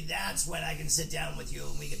 maybe that's when I can sit down with you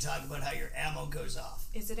and we can talk about how your ammo goes off.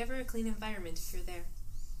 Is it ever a clean environment if you're there?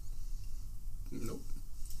 Nope.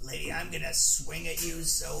 Lady, I'm gonna swing at you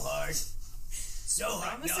so hard. So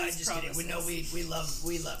hard. No, I'm just kidding. We love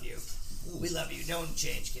you. Ooh. We love you. Don't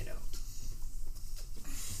change, kiddo.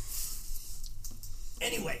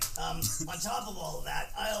 Anyway, on top of all of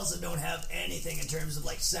that, I also don't have anything in terms of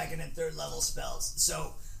 2nd and 3rd level spells.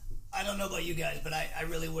 So, I don't know about you guys, but I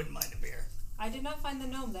really wouldn't mind a beer. I did not find the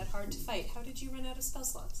gnome that hard to fight. How did you run out of spell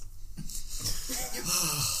slots?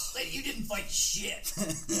 Lady, you didn't fight shit.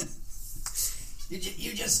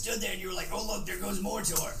 You just stood there and you were like, oh look, there goes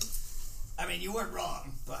Mor-Tor. I mean, you weren't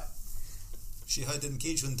wrong, but... She hid in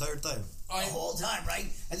cage the entire time. the whole time, right?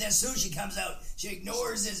 And then as soon as she comes out, she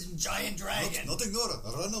ignores this giant dragon. Not ignore her.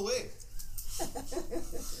 Run away.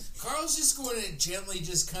 Carl's just going to gently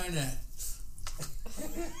just kind of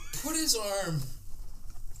put his arm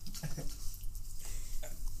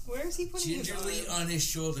Where is he putting gingerly his arm? on his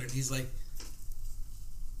shoulder, and he's like,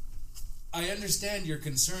 I understand your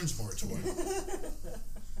concerns, Mor-Tor.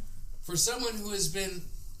 For someone who has been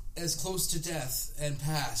as close to death and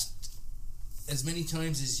passed as many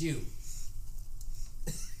times as you.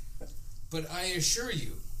 But I assure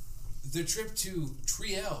you, the trip to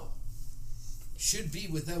Triel should be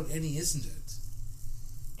without any incident.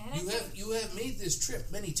 You have made this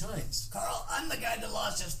trip many times. Carl, I'm the guy that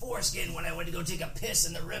lost his foreskin when I went to go take a piss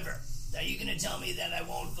in the river. Now you gonna tell me that I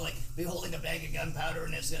won't be holding a bag of gunpowder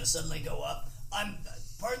and it's gonna suddenly go up?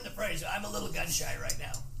 Pardon the phrase, I'm a little gun shy right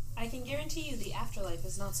now. I can guarantee you the afterlife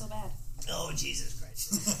is not so bad. Oh, Jesus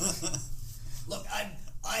Christ. Look,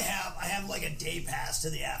 I have like a day pass to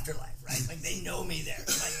the afterlife, right? Like they know me there.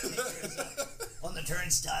 My picture is on the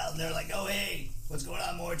turnstile and they're like, oh hey, what's going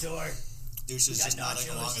on, Mor-Tor? Douche is just nodding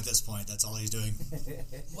along at this point. That's all he's doing.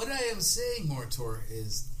 What I am saying, Mor-Tor,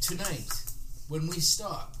 is tonight, when we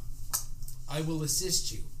stop, I will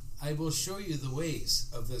assist you. I will show you the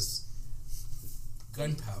ways of this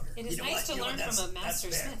gunpowder. It is nice to learn from a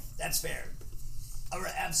master smith. That's fair. All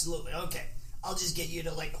right, absolutely. Okay. I'll just get you to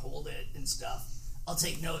hold it and stuff. I'll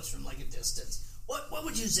take notes from a distance. What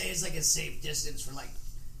would you say is a safe distance for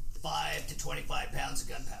 5 to 25 pounds of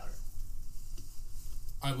gunpowder?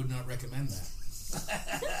 I would not recommend that.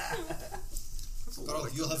 Carl,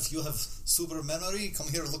 you have super memory. Come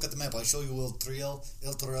here, look at the map. I'll show you Triel,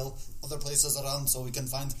 other places around, so we can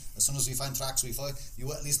find. As soon as we find tracks,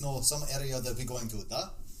 you at least know some area that we're going to. Duh?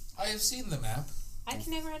 I have seen the map. I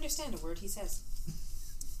can never understand a word he says.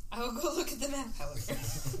 I will go look at the map, however.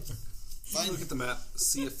 Look at the map,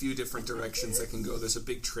 see a few different directions that can go. There's a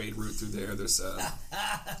big trade route through there. There's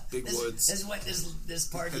big woods. This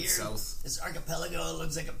part Head here, south. this archipelago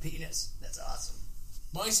looks like a penis. That's awesome.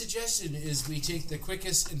 My suggestion is we take the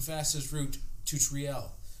quickest and fastest route to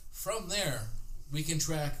Triel. From there, we can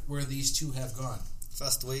track where these two have gone.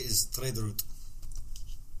 Fast way is trade route.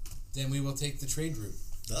 Then we will take the trade route.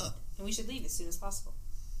 Duh. And we should leave as soon as possible.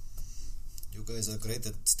 You guys are great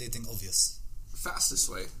at stating obvious. Fastest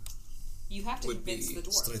way You have to would convince be the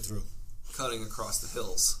dwarf. Straight through. cutting across the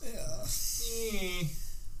hills. Yeah.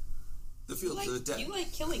 The fields of the dead. You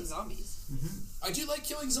like killing zombies. Mm-hmm. I do like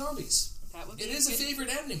killing zombies. That would be It is a favorite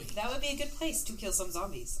enemy. That would be a good place to kill some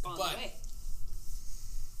zombies on the way.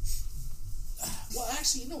 Well,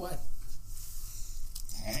 actually, you know what?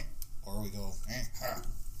 Or we go.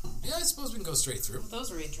 Yeah, I suppose we can go straight through.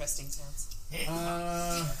 Those were interesting sounds.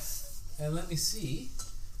 And let me see.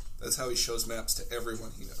 That's how he shows maps to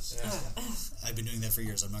everyone he knows. Yeah. I've been doing that for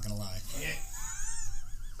years, I'm not going to lie.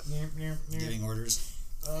 Giving orders.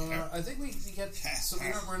 I think we get... So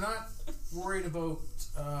we're not worried about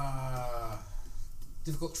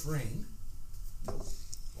difficult terrain.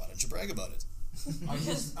 Why don't you brag about it?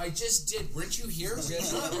 I just did. Weren't you here? You're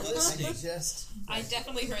not listening. I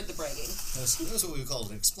definitely heard the bragging. That's what we call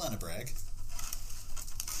it, explain-a-brag.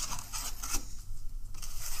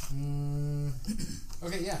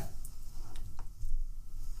 Okay, yeah.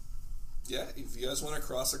 Yeah, if you guys want to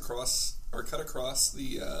cut across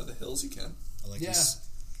the hills, you can. I like Yeah. this.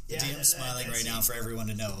 The DM's smiling right now for everyone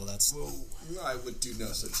to know. That's. Well, I would do no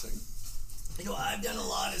such thing. I've done a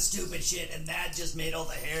lot of stupid shit, and that just made all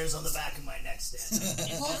the hairs on the back of my neck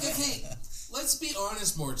stand. Well, okay, let's be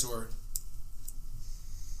honest, Mor-Tor.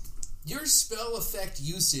 Your spell effect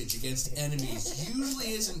usage against enemies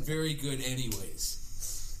usually isn't very good anyways.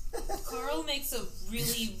 Carl makes a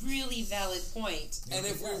really, really valid point. And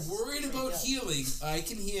if we're worried about healing, I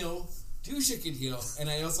can heal, Dusha can heal, and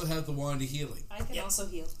I also have the wand of healing. I can also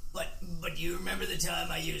heal. But do you remember the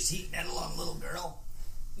time I used heat metal on a little girl?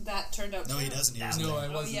 That turned out. No, he doesn't. He wasn't No, there.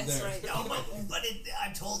 I wasn't yes, there. right. No, but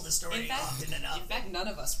I've told the story often enough. In fact, none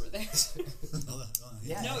of us were there.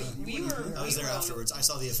 No, we were. I was there afterwards. I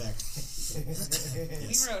saw the effect.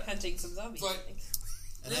 We were out hunting some zombies. But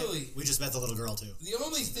And really, we just met the little girl too. the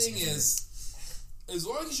only thing is, as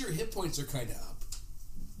long as your hit points are kind of up,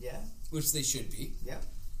 Yeah. which they should be, Yeah.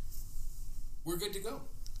 we're good to go.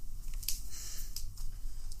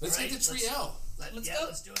 Let's All right, get to Triel. Let's go.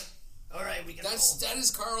 Let's do it. All right, we can That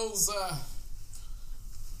is Carl's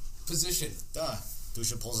position. Duh.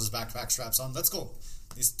 Dusha pulls his backpack straps on. Let's go.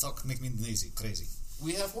 This talk make me crazy.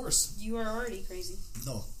 We have horse. You are already crazy.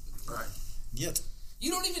 No. All right. Yet.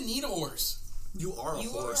 You don't even need a horse. You are a You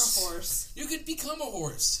horse. are a horse. You could become a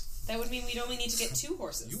horse. That would mean we'd only need to get 2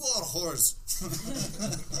 horses. You are horse.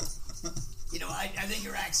 You know, I think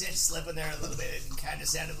your accent's slipping there a little bit. It kind of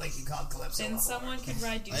sounded like you called Calypso. Then someone could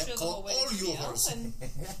ride Dusha the whole way to Triel, and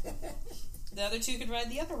the other two could ride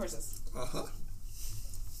the other horses. Uh-huh.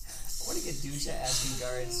 I want to get Dusha asking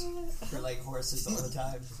guards for, like, horses all the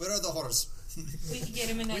time. Where are the horse? We could get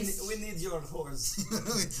him a nice... We need your horse.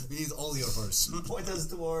 We need all your horse. Point us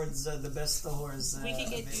towards the best horse. We could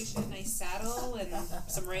get Dusha a nice saddle and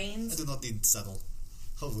some I reins. do not need saddle.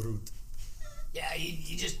 How rude. Yeah,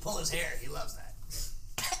 you just pull his hair. He loves that.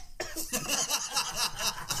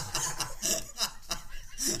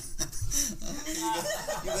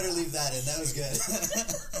 You better leave that in. That was good.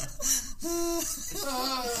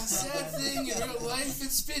 Sad thing in real life,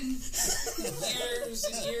 it's been years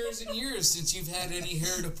and years and years since you've had any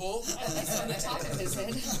hair to pull. At least on the top of his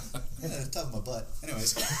head. Yeah, top of my butt.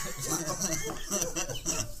 Anyways.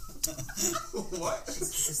 What?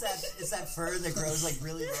 Is that fur that grows like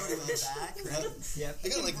really low in the back? Right? Yep. I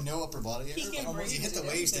got like no upper body hair. He can You raise hit the it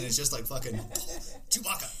waist and everything. it's just like fucking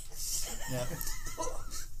Chewbacca. Yeah.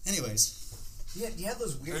 Anyways. Yeah, you have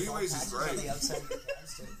those weird Anyways, patches he's right. on the outside of your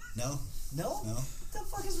pants too. No. No? No. What the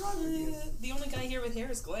fuck is wrong with you? The only guy here with hair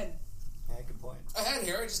is Glenn. Yeah, good point. I had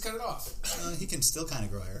hair, I just cut it off. He can still kind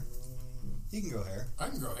of grow hair. He can grow hair. I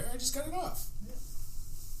can grow hair, I just cut it off.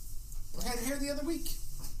 I had hair the other week.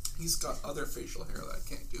 He's got other facial hair that I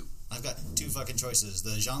can't do. I've got two fucking choices: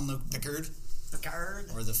 the Jean-Luc Picard Guard.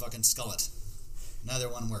 or the fucking Skullet. Neither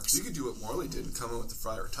one works. You could do what Morley did and come in with the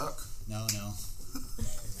Friar Tuck. No. Yeah.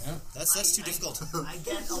 That's too difficult. I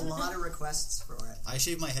get a lot of requests for it. I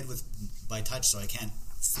shave my head by touch, so I can't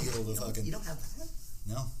feel the fucking. You don't have that?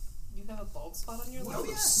 No. You have a bald spot on your What leg? are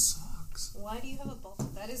those socks? Why do you have a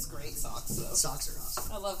bald... That is great socks, though. Socks are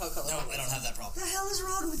awesome. I love how colorful. No, I don't have that problem. What the hell is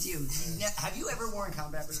wrong with you? Have you ever worn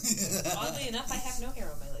combat boots? Oddly enough, I have no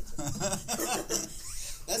hair on my legs.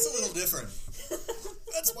 That's a little different.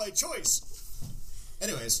 That's my choice.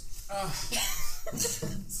 Anyways.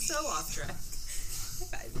 So off track.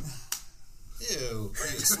 High five. Ew. Are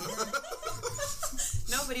you a swimmer?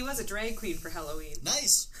 No, but he was a drag queen for Halloween.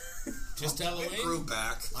 Nice. Just It Halloween? grew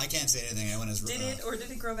back. I can't say anything. I went as Did it, or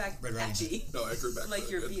did it grow back Red Riding patchy? No, it grew back. Like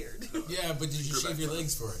really your good. beard. Yeah, but did you Go back shave your to it.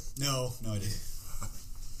 legs for it? No, I didn't.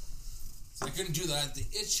 I couldn't do that. The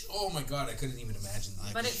itch, oh my god, I couldn't even imagine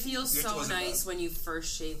that. But it feels It so wasn't nice bad. when you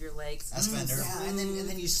first shave your legs. That's Fender. Yeah, and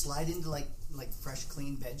then you slide into like fresh,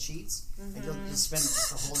 clean bed sheets, and you'll spend just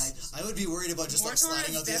the whole night just. I would be worried about just like Mor-Tor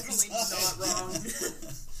sliding is out the other definitely side.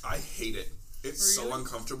 not wrong. I hate it. It's so Really?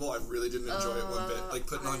 uncomfortable. I really didn't enjoy it one bit. Like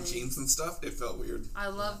putting on jeans and stuff, it felt weird. I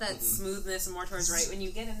love that smoothness, and Mor-Tor's right. When you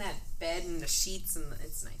get in that bed and the sheets, and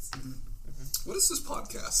it's nice. What is this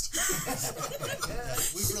podcast?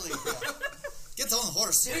 We really get on the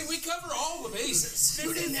horse. Hey, we cover all the bases.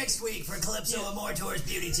 Tune in next week for Calypso and Mor-Tor's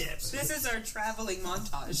beauty tips. This is our traveling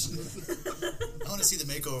montage. I want to see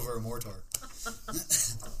the makeover of Mor-Tor.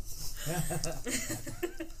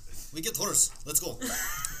 We get horse. Let's go.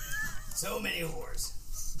 So many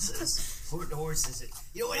horses. Horses.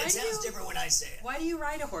 You know what? Why It do sounds you- different when I say it. Why do you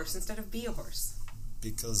ride a horse instead of be a horse?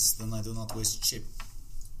 Because then I do not waste ship.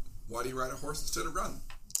 Why do you ride a horse instead of run?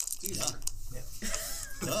 It's easier.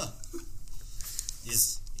 Yeah.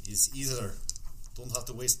 Is easier. Don't have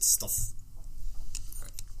to waste stuff.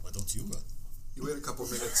 Why don't you? You wait a couple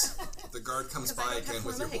minutes. The guard comes 'Cause I by don't have again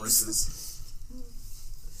with four your legs. horses.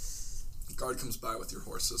 The guard comes by with your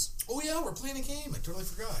horses. Oh yeah, we're playing a game. I totally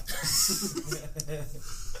forgot.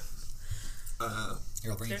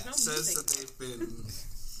 Here, I'll bring There's it no back. Says music. that they've been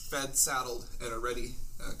fed, saddled, and are ready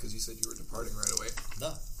because you said you were departing right away.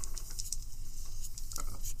 Duh.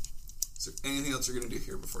 Is there anything else you're going to do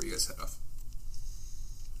here before you guys head off?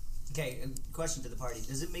 Okay, a question to the party: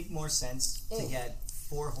 does it make more sense to get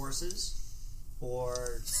 4 horses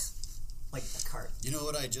or like a cart? You know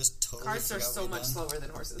what? I just totally Carts are forgot so we'd much done? slower than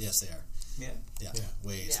horses. Yes, they are. Yeah. Yeah, Yeah.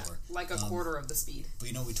 way Yeah, slower. like a quarter of the speed. But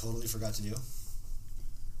you know what we totally forgot to do?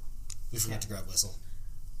 We forgot to grab Whistle.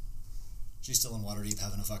 She's still in Waterdeep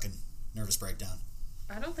having a fucking nervous breakdown.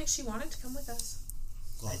 I don't think she wanted to come with us.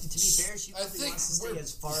 Well, To be fair, she I probably think wants to stay we're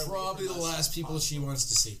as far away probably from the us last as people she possible. wants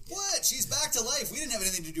to see. what? She's back to life. We didn't have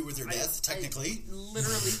anything to do with her death, technically. I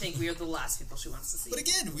literally think we are the last people she wants to see. But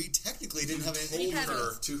again, we technically didn't have anything We to do had with a-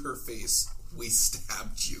 her. Her to her face, we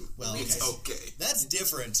stabbed you. Well, it's okay. okay. That's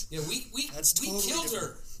different. Yeah, we That's totally killed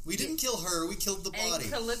different. her. We didn't kill her. We killed the and body.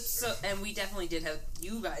 Calypso, and we definitely did have.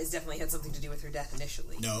 You guys definitely had something to do with her death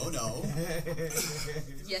initially. No.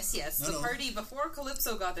 Yes. No, the no. party before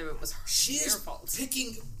Calypso got there, it was She their is fault.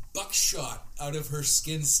 picking buckshot out of her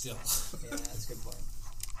skin still. Yeah, that's a good point.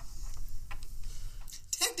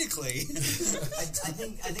 Technically.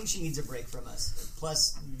 I think she needs a break from us.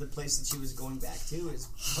 Plus, the place that she was going back to is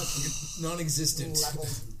fucking non-existent. leveled.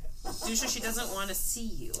 Dusha, she doesn't want to see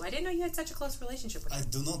you. I didn't know you had such a close relationship with her. I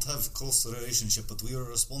do not have close relationship, but we are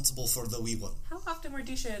responsible for the wee one. How often were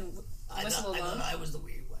Dusha and Whistle I alone? thought I was the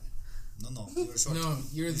weird one. No, you're short. No,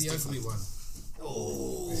 you're He's the ugly different. one.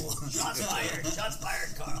 Oh, shots fired. Shots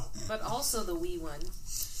fired, Carl. But also the wee one.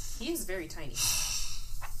 He is very tiny.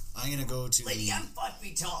 I'm going to go to Lady, I'm 5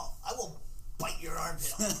 feet tall. I will bite your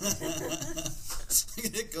armpit off. I'm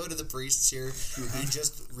going to go to the priests here and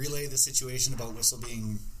just relay the situation about Whistle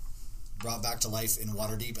being brought back to life in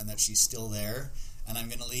Waterdeep and that she's still there. And I'm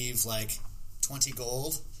going to leave like 20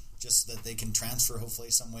 gold just so that they can transfer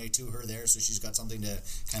hopefully some way to her there so she's got something to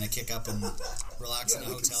kind of kick up and relax in a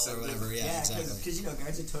hotel or whatever. Yeah, exactly. Because,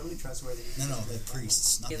 guards are totally trustworthy. No, the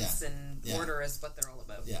priests. Not, Gifts and order is what they're all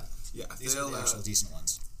about. Yeah. Yeah, These are the actual decent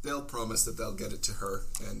ones. They'll promise that they'll get it to her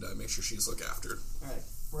and make sure she's looked after. All right,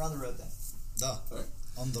 we're on the road then. All right.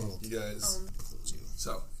 On the road. You guys.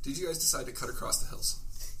 So, did you guys decide to cut across the hills?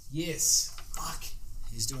 Yes. Fuck.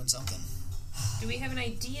 He's doing something. Do we have an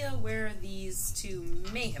idea where these two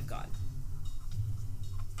may have gone?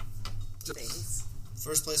 Things.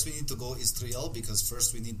 First place we need to go is Triel because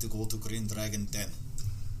first we need to go to Green Dragon Den.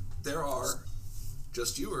 There are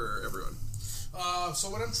just you or everyone? So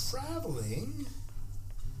when I'm traveling,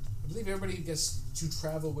 I believe everybody who gets to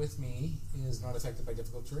travel with me is not affected by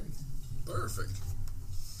difficult terrain. Perfect.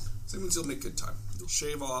 So that means you'll make good time. You'll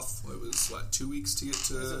shave off, 2 weeks to get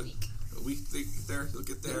to... A week there, you'll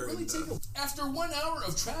get there. After 1 hour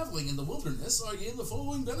of traveling in the wilderness, I gain the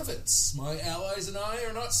following benefits. My allies and I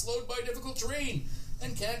are not slowed by difficult terrain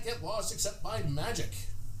and can't get lost except by magic.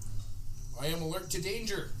 I am alert to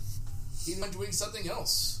danger, even when doing something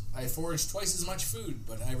else. I forage twice as much food,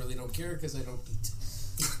 but I really don't care because I don't eat.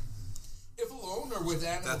 If alone or with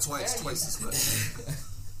animals, that's why it's twice as much.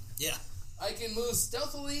 Yeah. I can move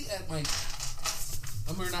stealthily at my...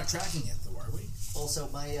 And we're not tracking it, though, are we? Also,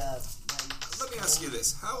 my Let me ask you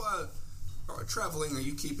this: how traveling? Are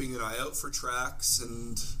you keeping an eye out for tracks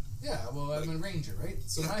and? Yeah, well, I'm a ranger, right?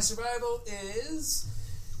 So my survival is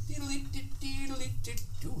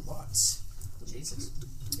lots. Jesus.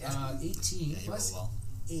 18 plus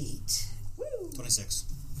 8. Woo. 26.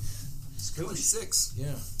 26. Yeah.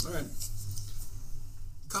 All right.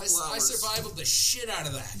 Couple hours. I survived the shit out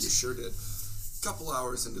of that. You sure did. Couple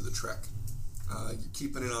hours into the trek. You're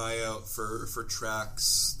keeping an eye out for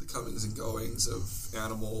tracks, the comings and goings of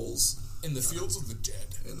animals. In the fields of the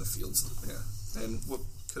dead. In the fields, yeah. And what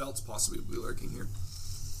could else possibly be lurking here?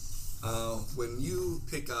 When you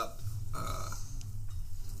pick up...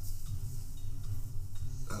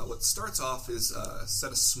 what starts off is a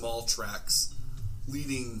set of small tracks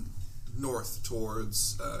leading north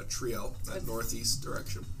towards Triel, that northeast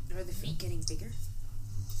direction. Are the feet getting bigger?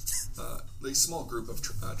 A small group of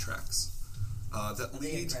tracks. That Are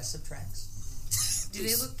lead... they aggressive tracks? Do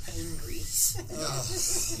they look angry?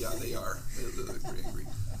 Yeah, they are. They look very angry.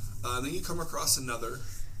 Then you come across another,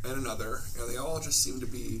 and they all just seem to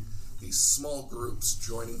be these small groups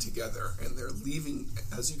joining together, and they're leaving,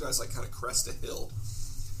 as you guys kind of crest a hill,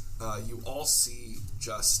 you all see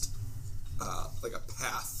just like a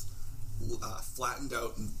path flattened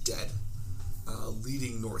out and dead,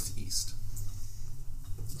 leading northeast.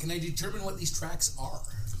 Can I determine what these tracks are?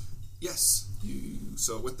 Yes.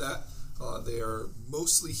 So with that, they are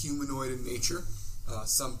mostly humanoid in nature.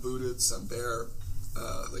 Some booted, some bare,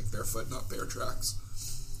 like barefoot, not bear tracks.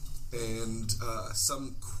 And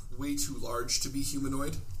some way too large to be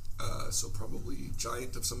humanoid, so probably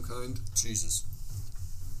giant of some kind. Jesus.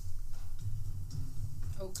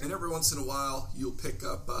 Okay. And every once in a while, you'll pick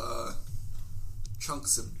up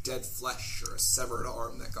chunks of dead flesh or a severed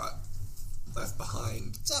arm that got left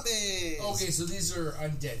behind. Zombies! Okay, so these are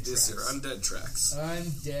undead tracks. These are undead tracks.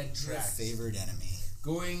 Undead Your tracks. favorite enemy.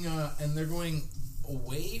 Going, and they're going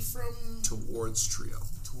away from... Towards Triel.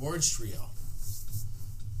 Towards Triel.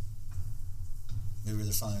 Maybe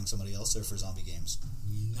they're following somebody else there for zombie games.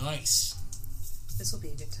 Nice. This will be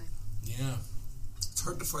a good time. Yeah. It's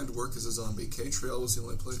hard to find work as a zombie. Triel was the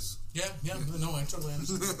only place. Yeah, no, I totally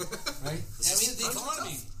understand. Right? I mean, the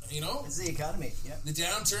economy, It's the economy, yeah. The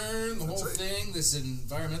downturn, the whole thing, this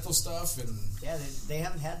environmental stuff, and... Yeah, they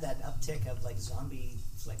haven't had that uptick of, zombie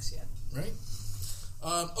flicks yet. Right?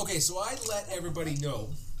 Okay, so I let everybody know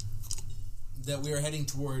that we are heading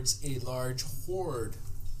towards a large horde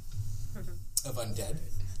of undead.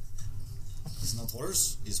 It's not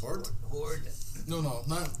horse, it's horde. Horde. No,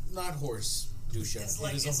 not horse, Dusha. It's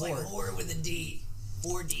It is a horde. like horde with a D.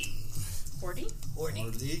 4D. Hordy? Horde.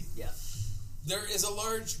 Horde? Yeah. There is a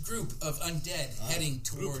large group of undead heading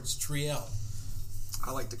towards Triel.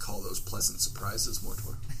 I like to call those pleasant surprises,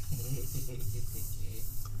 Mor-Tor.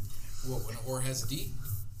 What, when a whore has a D?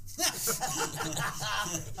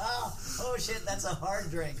 Oh shit, that's a hard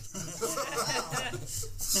drink.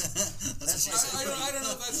 I don't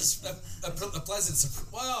know if that's a pleasant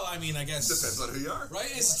surprise. Well, I mean, I guess... Depends on who you are.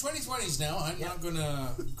 Right? It's 2020s now. I'm not going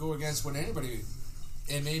to go against what anybody...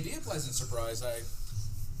 It may be a pleasant surprise.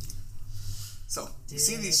 So, you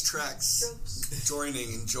see these tracks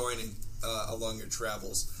joining along your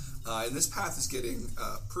travels. And this path is getting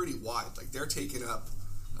pretty wide. Like, they're taking up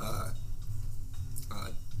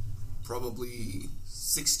probably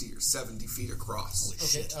 60 or 70 feet across. Holy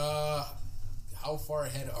shit. How far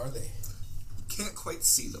ahead are they? Can't quite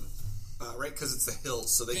see them, right? Because it's the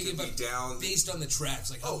hills, so they could be down. Based on the tracks,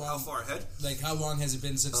 like how long? How far ahead? Like how long has it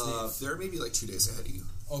been since they're maybe like 2 days ahead of you.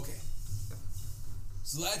 Okay. Yeah.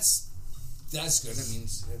 So that's good. That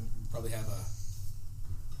means you probably have a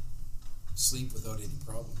sleep without any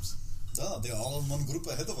problems. They're all in one group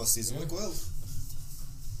ahead of us. These work well.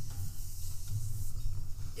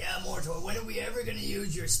 Yeah, Mor-Tor, when are we ever going to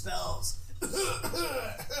use your spells?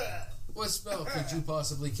 What spell could you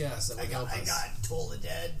possibly cast that would help us? I got Toll the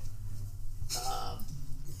Dead.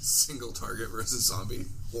 Single target versus zombie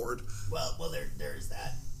horde. Well, there's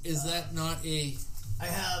that. Is that not a... I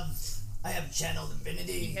have Channel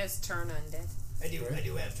Divinity. He has Turn Undead. I do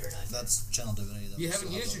have Turn Undead. That's Channel Divinity, though. You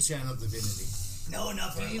haven't used your Channel Divinity. No,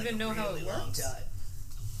 not for Do you even know how it long works? time.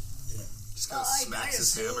 Just kind of smacks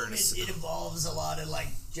his hammer. And it involves a lot of like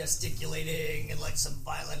gesticulating and like some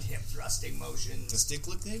violent hip thrusting motions.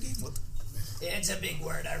 Gesticulating? What? It's a big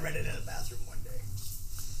word. I read it in a bathroom one day.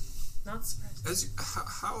 Not surprised.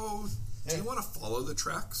 How do you want to follow the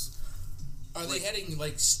tracks? Are they heading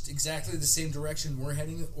like exactly the same direction we're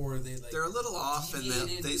heading, or are they like... They're a little off, and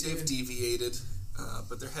they've deviated,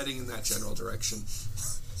 but they're heading in that general direction.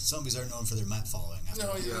 Zombies are known for their map following.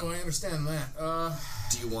 No, I understand that.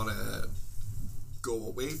 Do you want to go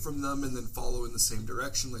away from them and then follow in the same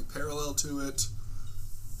direction, like parallel to it?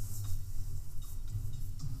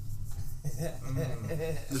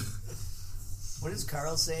 What does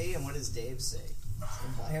Carl say and what does Dave say?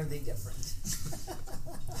 And why are they different?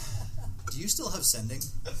 Do you still have sending?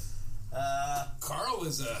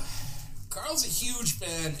 Carl's a huge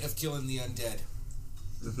fan of killing the undead.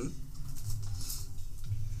 Mm-hmm.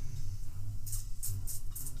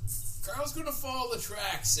 Carl's gonna follow the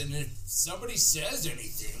tracks, and if somebody says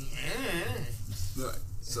anything... All right,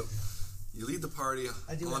 so you lead the party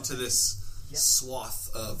onto this swath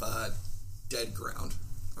of dead ground.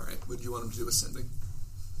 All right, what do you want him to do with sending?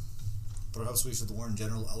 Perhaps we should warn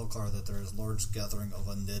General Elokar that there is large gathering of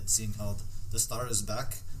undead, seeing how the star is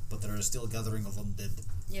back, but there is still gathering of undead.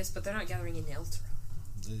 Yes, but they're not gathering in Eltra.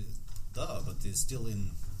 But it's still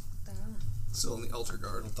in... Still in the Elder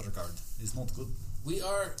Guard. Elder Guard. It's not good. We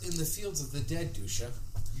are in the fields of the dead, Dusha.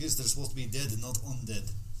 Yes, they're supposed to be dead, not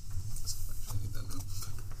undead.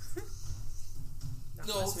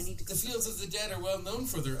 No, the fields of the dead are well known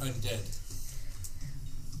for their undead.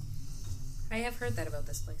 I have heard that about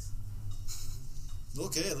this place.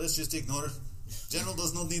 Okay, let's just ignore it. General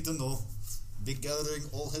does not need to know. Big gathering,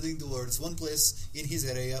 all heading towards one place in his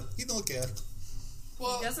area. He don't care.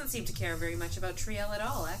 Well, he doesn't seem to care very much about Triel at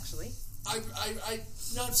all, actually. I'm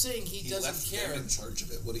not saying he doesn't left care. Them in charge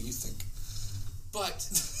of it. What do you think? But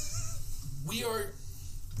we are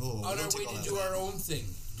on our way to do our own thing,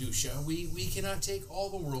 Dusha. We cannot take all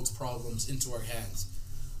the world's problems into our hands.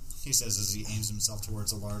 He says as he aims himself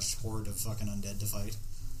towards a large horde of fucking undead to fight.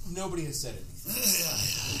 Nobody has said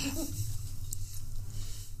anything.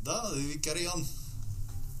 We carry on.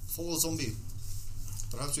 Follow zombie.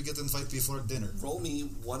 Perhaps we get in fight before dinner. Roll me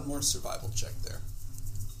one more survival check there.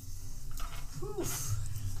 Ooh,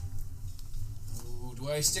 do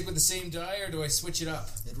I stick with the same die or do I switch it up?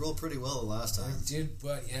 It rolled pretty well the last time. It did,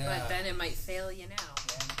 but yeah. But then it might fail you now.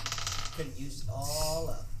 Could have used it all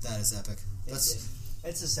up. That is epic.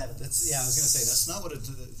 It's a 7. I was going to say, that's not what it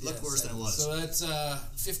looked worse than it was. So that's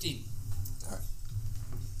 15. All right.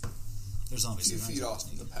 There's zombies. A few feet off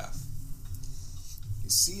the path, you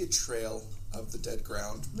see a trail of the dead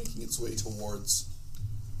ground making its way towards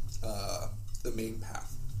the main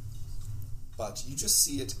path. But you just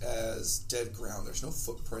see it as dead ground. There's no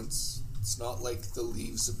footprints. It's not like the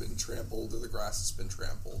leaves have been trampled or the grass has been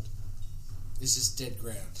trampled. It's just dead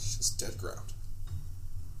ground. It's just dead ground.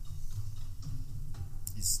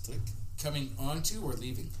 He's thick. Coming onto or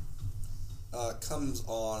leaving? Comes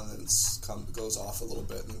on and goes off a little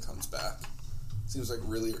bit and then comes back. Seems like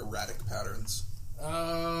really erratic patterns.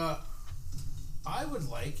 I would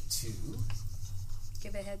like to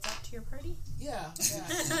give a heads up to your party? Yeah.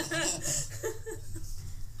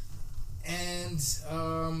 And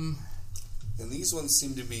these ones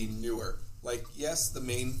seem to be newer. Like, yes, the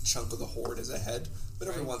main chunk of the horde is ahead, but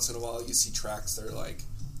every once in a while you see tracks that are like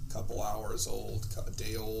a couple hours old, a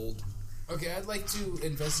day old. Okay, I'd like to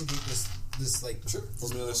investigate this like... Sure. Roll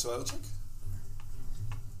me another survival check.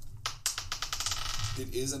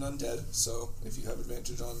 It is an undead, so if you have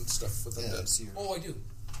advantage on stuff with undead. So I do.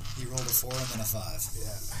 He rolled a 4 and then a 5.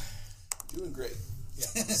 Yeah. Doing great. Yeah.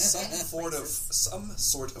 Some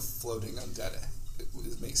sort of floating undead.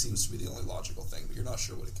 It seems to be the only logical thing, but you're not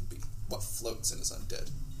sure what it could be. What floats and is undead.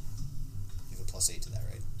 You have a +8 to that,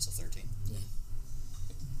 right? So 13. Yeah.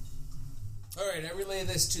 Alright, I relay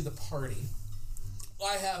this to the party.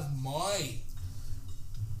 I have my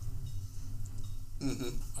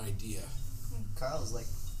idea. Carl's like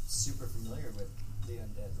super familiar with the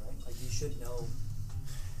undead, right? Like you should know.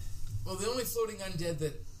 Well, the only floating undead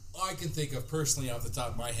that I can think of personally off the top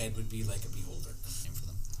of my head would be like a beholder. Name for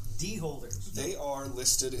them. D-holders. They are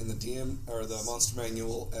listed in the DM or the monster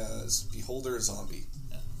manual as beholder zombie.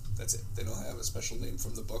 Yeah. That's it. They don't have a special name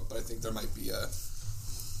from the book, but I think there might be a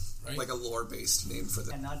like a lore-based name for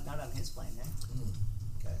them. And not on his plane, eh?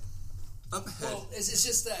 Okay. Up ahead. Well, it's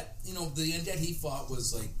just that, the undead he fought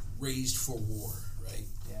was like raised for war, right?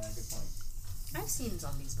 Yeah, good point. I've seen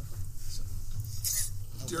zombies before.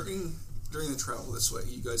 During the travel this way,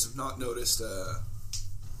 you guys have not noticed a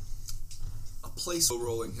place with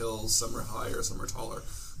rolling hills. Some are higher, some are taller.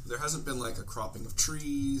 There hasn't been like a cropping of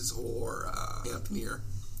trees or camp near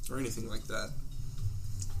or anything like that.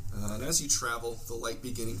 And as you travel, the light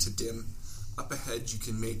beginning to dim, up ahead you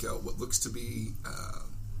can make out what looks to be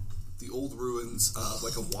the old ruins of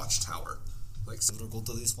like a watchtower.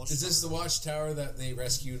 Is this the watchtower that they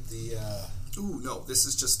rescued the... Ooh, no, this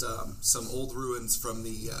is just some old ruins from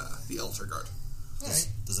the Elder Guard. Right.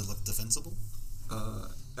 Does it look defensible?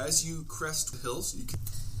 As you crest the hills, you can...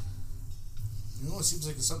 it seems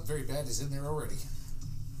like something very bad is in there already.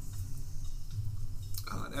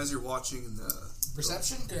 And as you're watching the...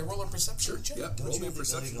 Perception? Can I roll a perception check? Yeah, Don't roll you me a have the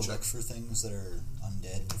ability perception to check. look for things that are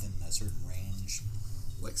undead within a certain range?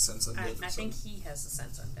 Like sense undead. I think he has a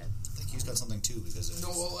sense undead. I think he's got something too, because No,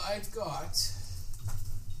 well, I've got...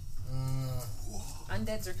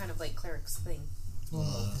 Undeads are kind of like clerics' thing.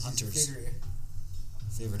 hunters.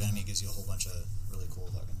 Favorite enemy gives you a whole bunch of really cool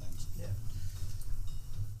fucking things. Yeah.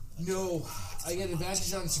 No, I get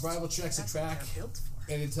advantage on survival checks to That's what track they're built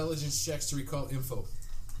for. and intelligence checks to recall info.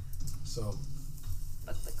 So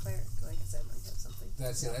But the cleric, like I said, might have something.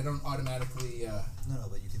 that's it. I don't automatically... No,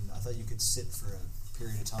 but you can. I thought you could sit for a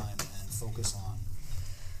period of time and focus on.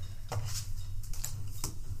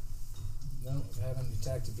 No, if I haven't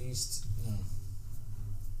attacked a beast, no.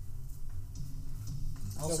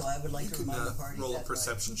 Also, I would like You to can remind the party roll a that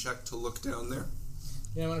perception check to look down there.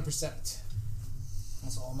 Yeah, I want to percept.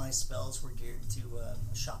 also all my spells were geared to a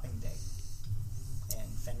shopping day and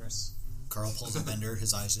Fenris. Carl pulls a bender,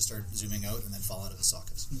 his eyes just start zooming out and then fall out of his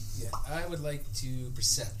sockets. Yeah, I would like to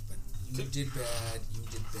percept, but you did bad, you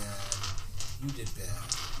did bad, you did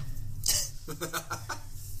bad.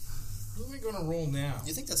 Who am I going to roll now?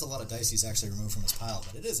 You think that's a lot of dice he's actually removed from his pile,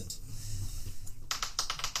 but it isn't.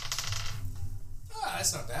 Ah,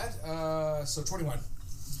 that's not bad. So 21.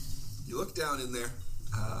 You look down in there,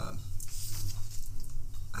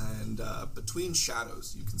 and between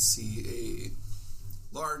shadows, you can see a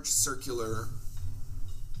large circular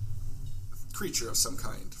creature of some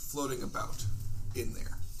kind floating about in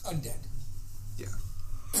there. Undead. Yeah.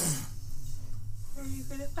 Are you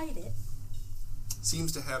going to fight it?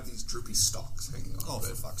 Seems to have these droopy stalks hanging off Oh, of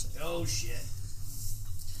for it. fuck's sake. Oh shit!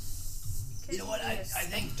 Could You know what? be I a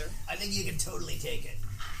think specter. you can totally take it.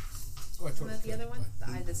 Oh, I What totally about the other could, one? but-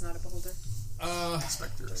 The eye that's not a beholder?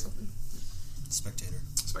 Spectre or something. Spectator.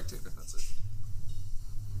 Spectator, that's it.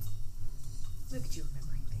 Look at you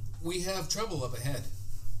remembering things. We have trouble up ahead.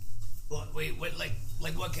 What? Wait, what? Like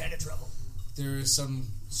what kind of trouble? There is some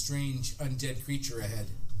strange undead creature ahead.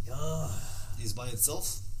 He's by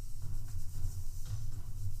itself?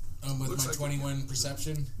 With Looks my like 21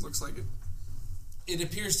 perception, Looks like it. it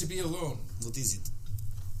appears to be alone. What is it?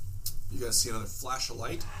 You guys see another flash of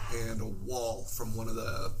light, and a wall from one of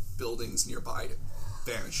the buildings nearby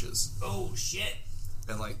vanishes, Oh shit!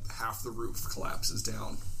 and like half the roof collapses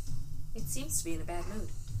down. It seems to be in a bad mood.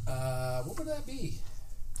 What would that be?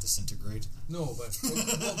 Disintegrate. No, but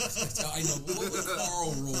I know. What would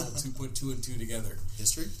Carl roll to put 2 and 2 together?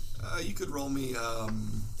 History? You could roll me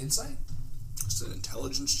Insight? just an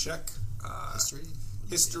intelligence check. History?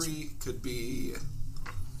 History could be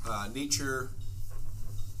nature.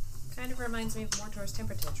 What Kind of reminds me of Mor-Tor's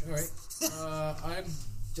temper tantrums. All right. I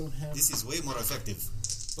don't have... This is way more effective.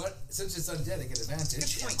 But since it's undead, I get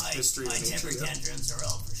advantage. Good point. History my of nature, temper yeah. tantrums are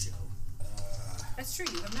all for show. That's true.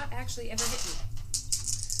 You have not actually ever hit me.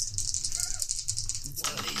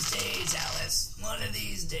 One of these days, Alice. One of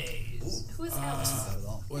these days. Ooh. Who is Alice? Not at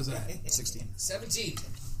all. What was that? 16. 17.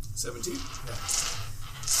 17?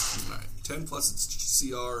 Yeah. Alright. 10 plus its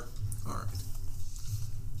CR. Alright.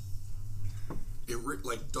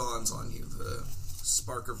 It dawns on you, the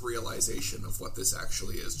spark of realization of what this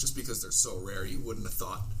actually is. Just because they're so rare, you wouldn't have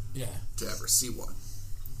thought to ever see one.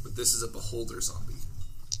 But this is a beholder zombie.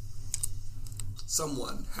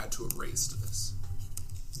 Someone had to have raised this.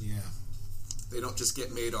 Yeah. They don't just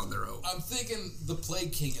get made on their own. I'm thinking the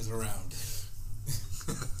Plague King is around.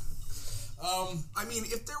 I mean,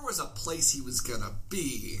 if there was a place he was gonna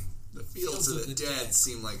be, the Fields of the Dead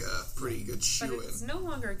seem like a pretty good But shoe-in. it's no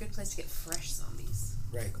longer a good place to get fresh zombies.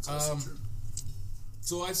 Right. That's also true.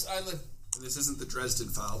 So I let... This isn't the Dresden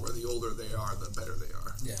File, where the older they are, the better they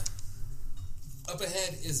are. Yeah. Up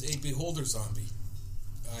ahead is a beholder zombie.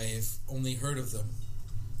 I've only heard of them.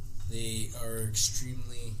 They are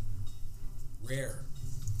extremely rare.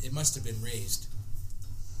 It must have been raised.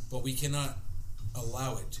 But we cannot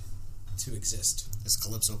allow it to exist. Is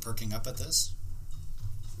Calypso perking up at this?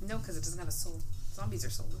 No, because it doesn't have a soul. Zombies are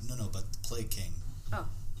soulless. No, but the Plague King. Oh.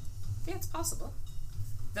 Yeah, it's possible.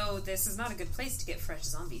 Though this is not a good place to get fresh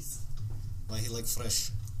zombies. Why he like fresh?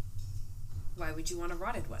 Why would you want a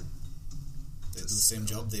rotted one? They do the same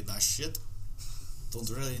job, they bash shit. Don't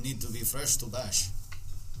really need to be fresh to bash.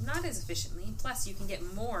 Not as efficiently. Plus, you can get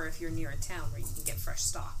more if you're near a town where you can get fresh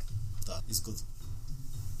stock. That is good.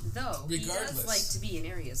 Though, he Regardless. does like to be in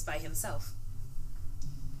areas by himself.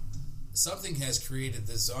 Something has created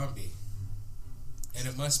this zombie. And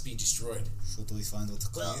it must be destroyed. Should we find out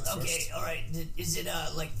Well, okay, first? alright. Is it,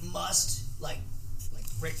 must? Like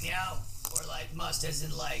right now? Or, must as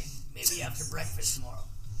in, maybe after breakfast tomorrow?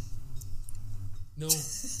 No,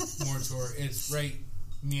 Mor-Tor, it's right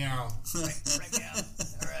meow. Right now.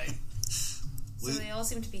 Alright. So they all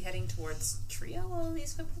seem to be heading towards Triel, all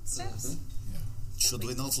these footsteps? Should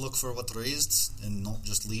we not look for what raised and not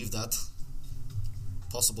just leave that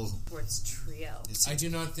possible? Towards Triel. I do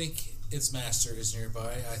not think its master is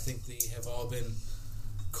nearby. I think they have all been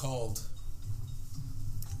called.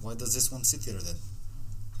 Why does this one sit here then?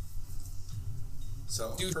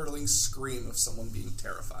 So, hurtling scream of someone being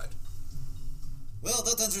terrified. Well,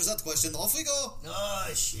 that answers that question. Off we go! Oh,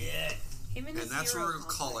 shit. Him and And that's where we'll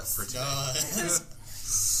call it for today.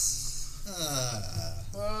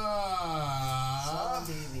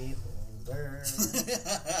 Zombie beholder.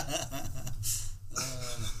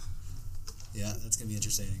 Yeah, that's going to be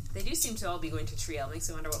interesting. They do seem to all be going to Triel. Makes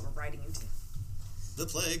me wonder what we're riding into. The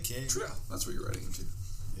Plague King. Triel, that's what you're writing into.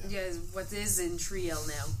 Yeah, what is in Triel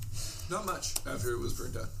now? Not much after it was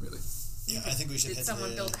burned down, really. Yeah, I think we should Did head someone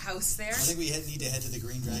to build a house there? I think we need to head to the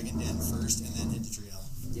Green Dragon Den first and then head to Triel.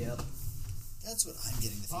 Yep. That's what I'm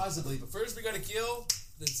getting the feeling. Possibly, but first we gotta kill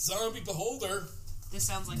the zombie beholder. This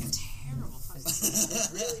sounds like a terrible fight.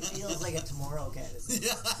 It really feels like a tomorrow kind of thing.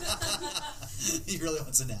 He really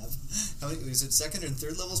wants a nap. How many? Is it second and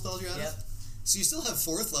third level spells you're out of? Yep. So you still have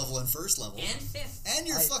fourth level and first level. And fifth. And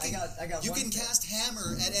you're fucking. I got you one can fifth. cast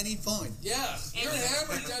hammer at any point. Yeah, your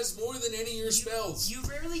hammer does more than any of your spells. You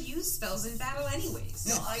rarely use spells in battle anyways.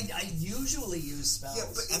 No, I usually use spells. Yeah,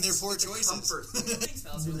 but And they're poor it's a choices. comfort thing. Using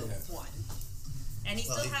spells are level 1. And he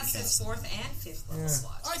Well, still he has can his cast 4th and 5th level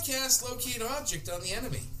slots. I cast locate object on the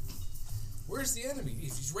enemy. Where's the enemy?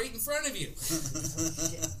 He's right in front of you.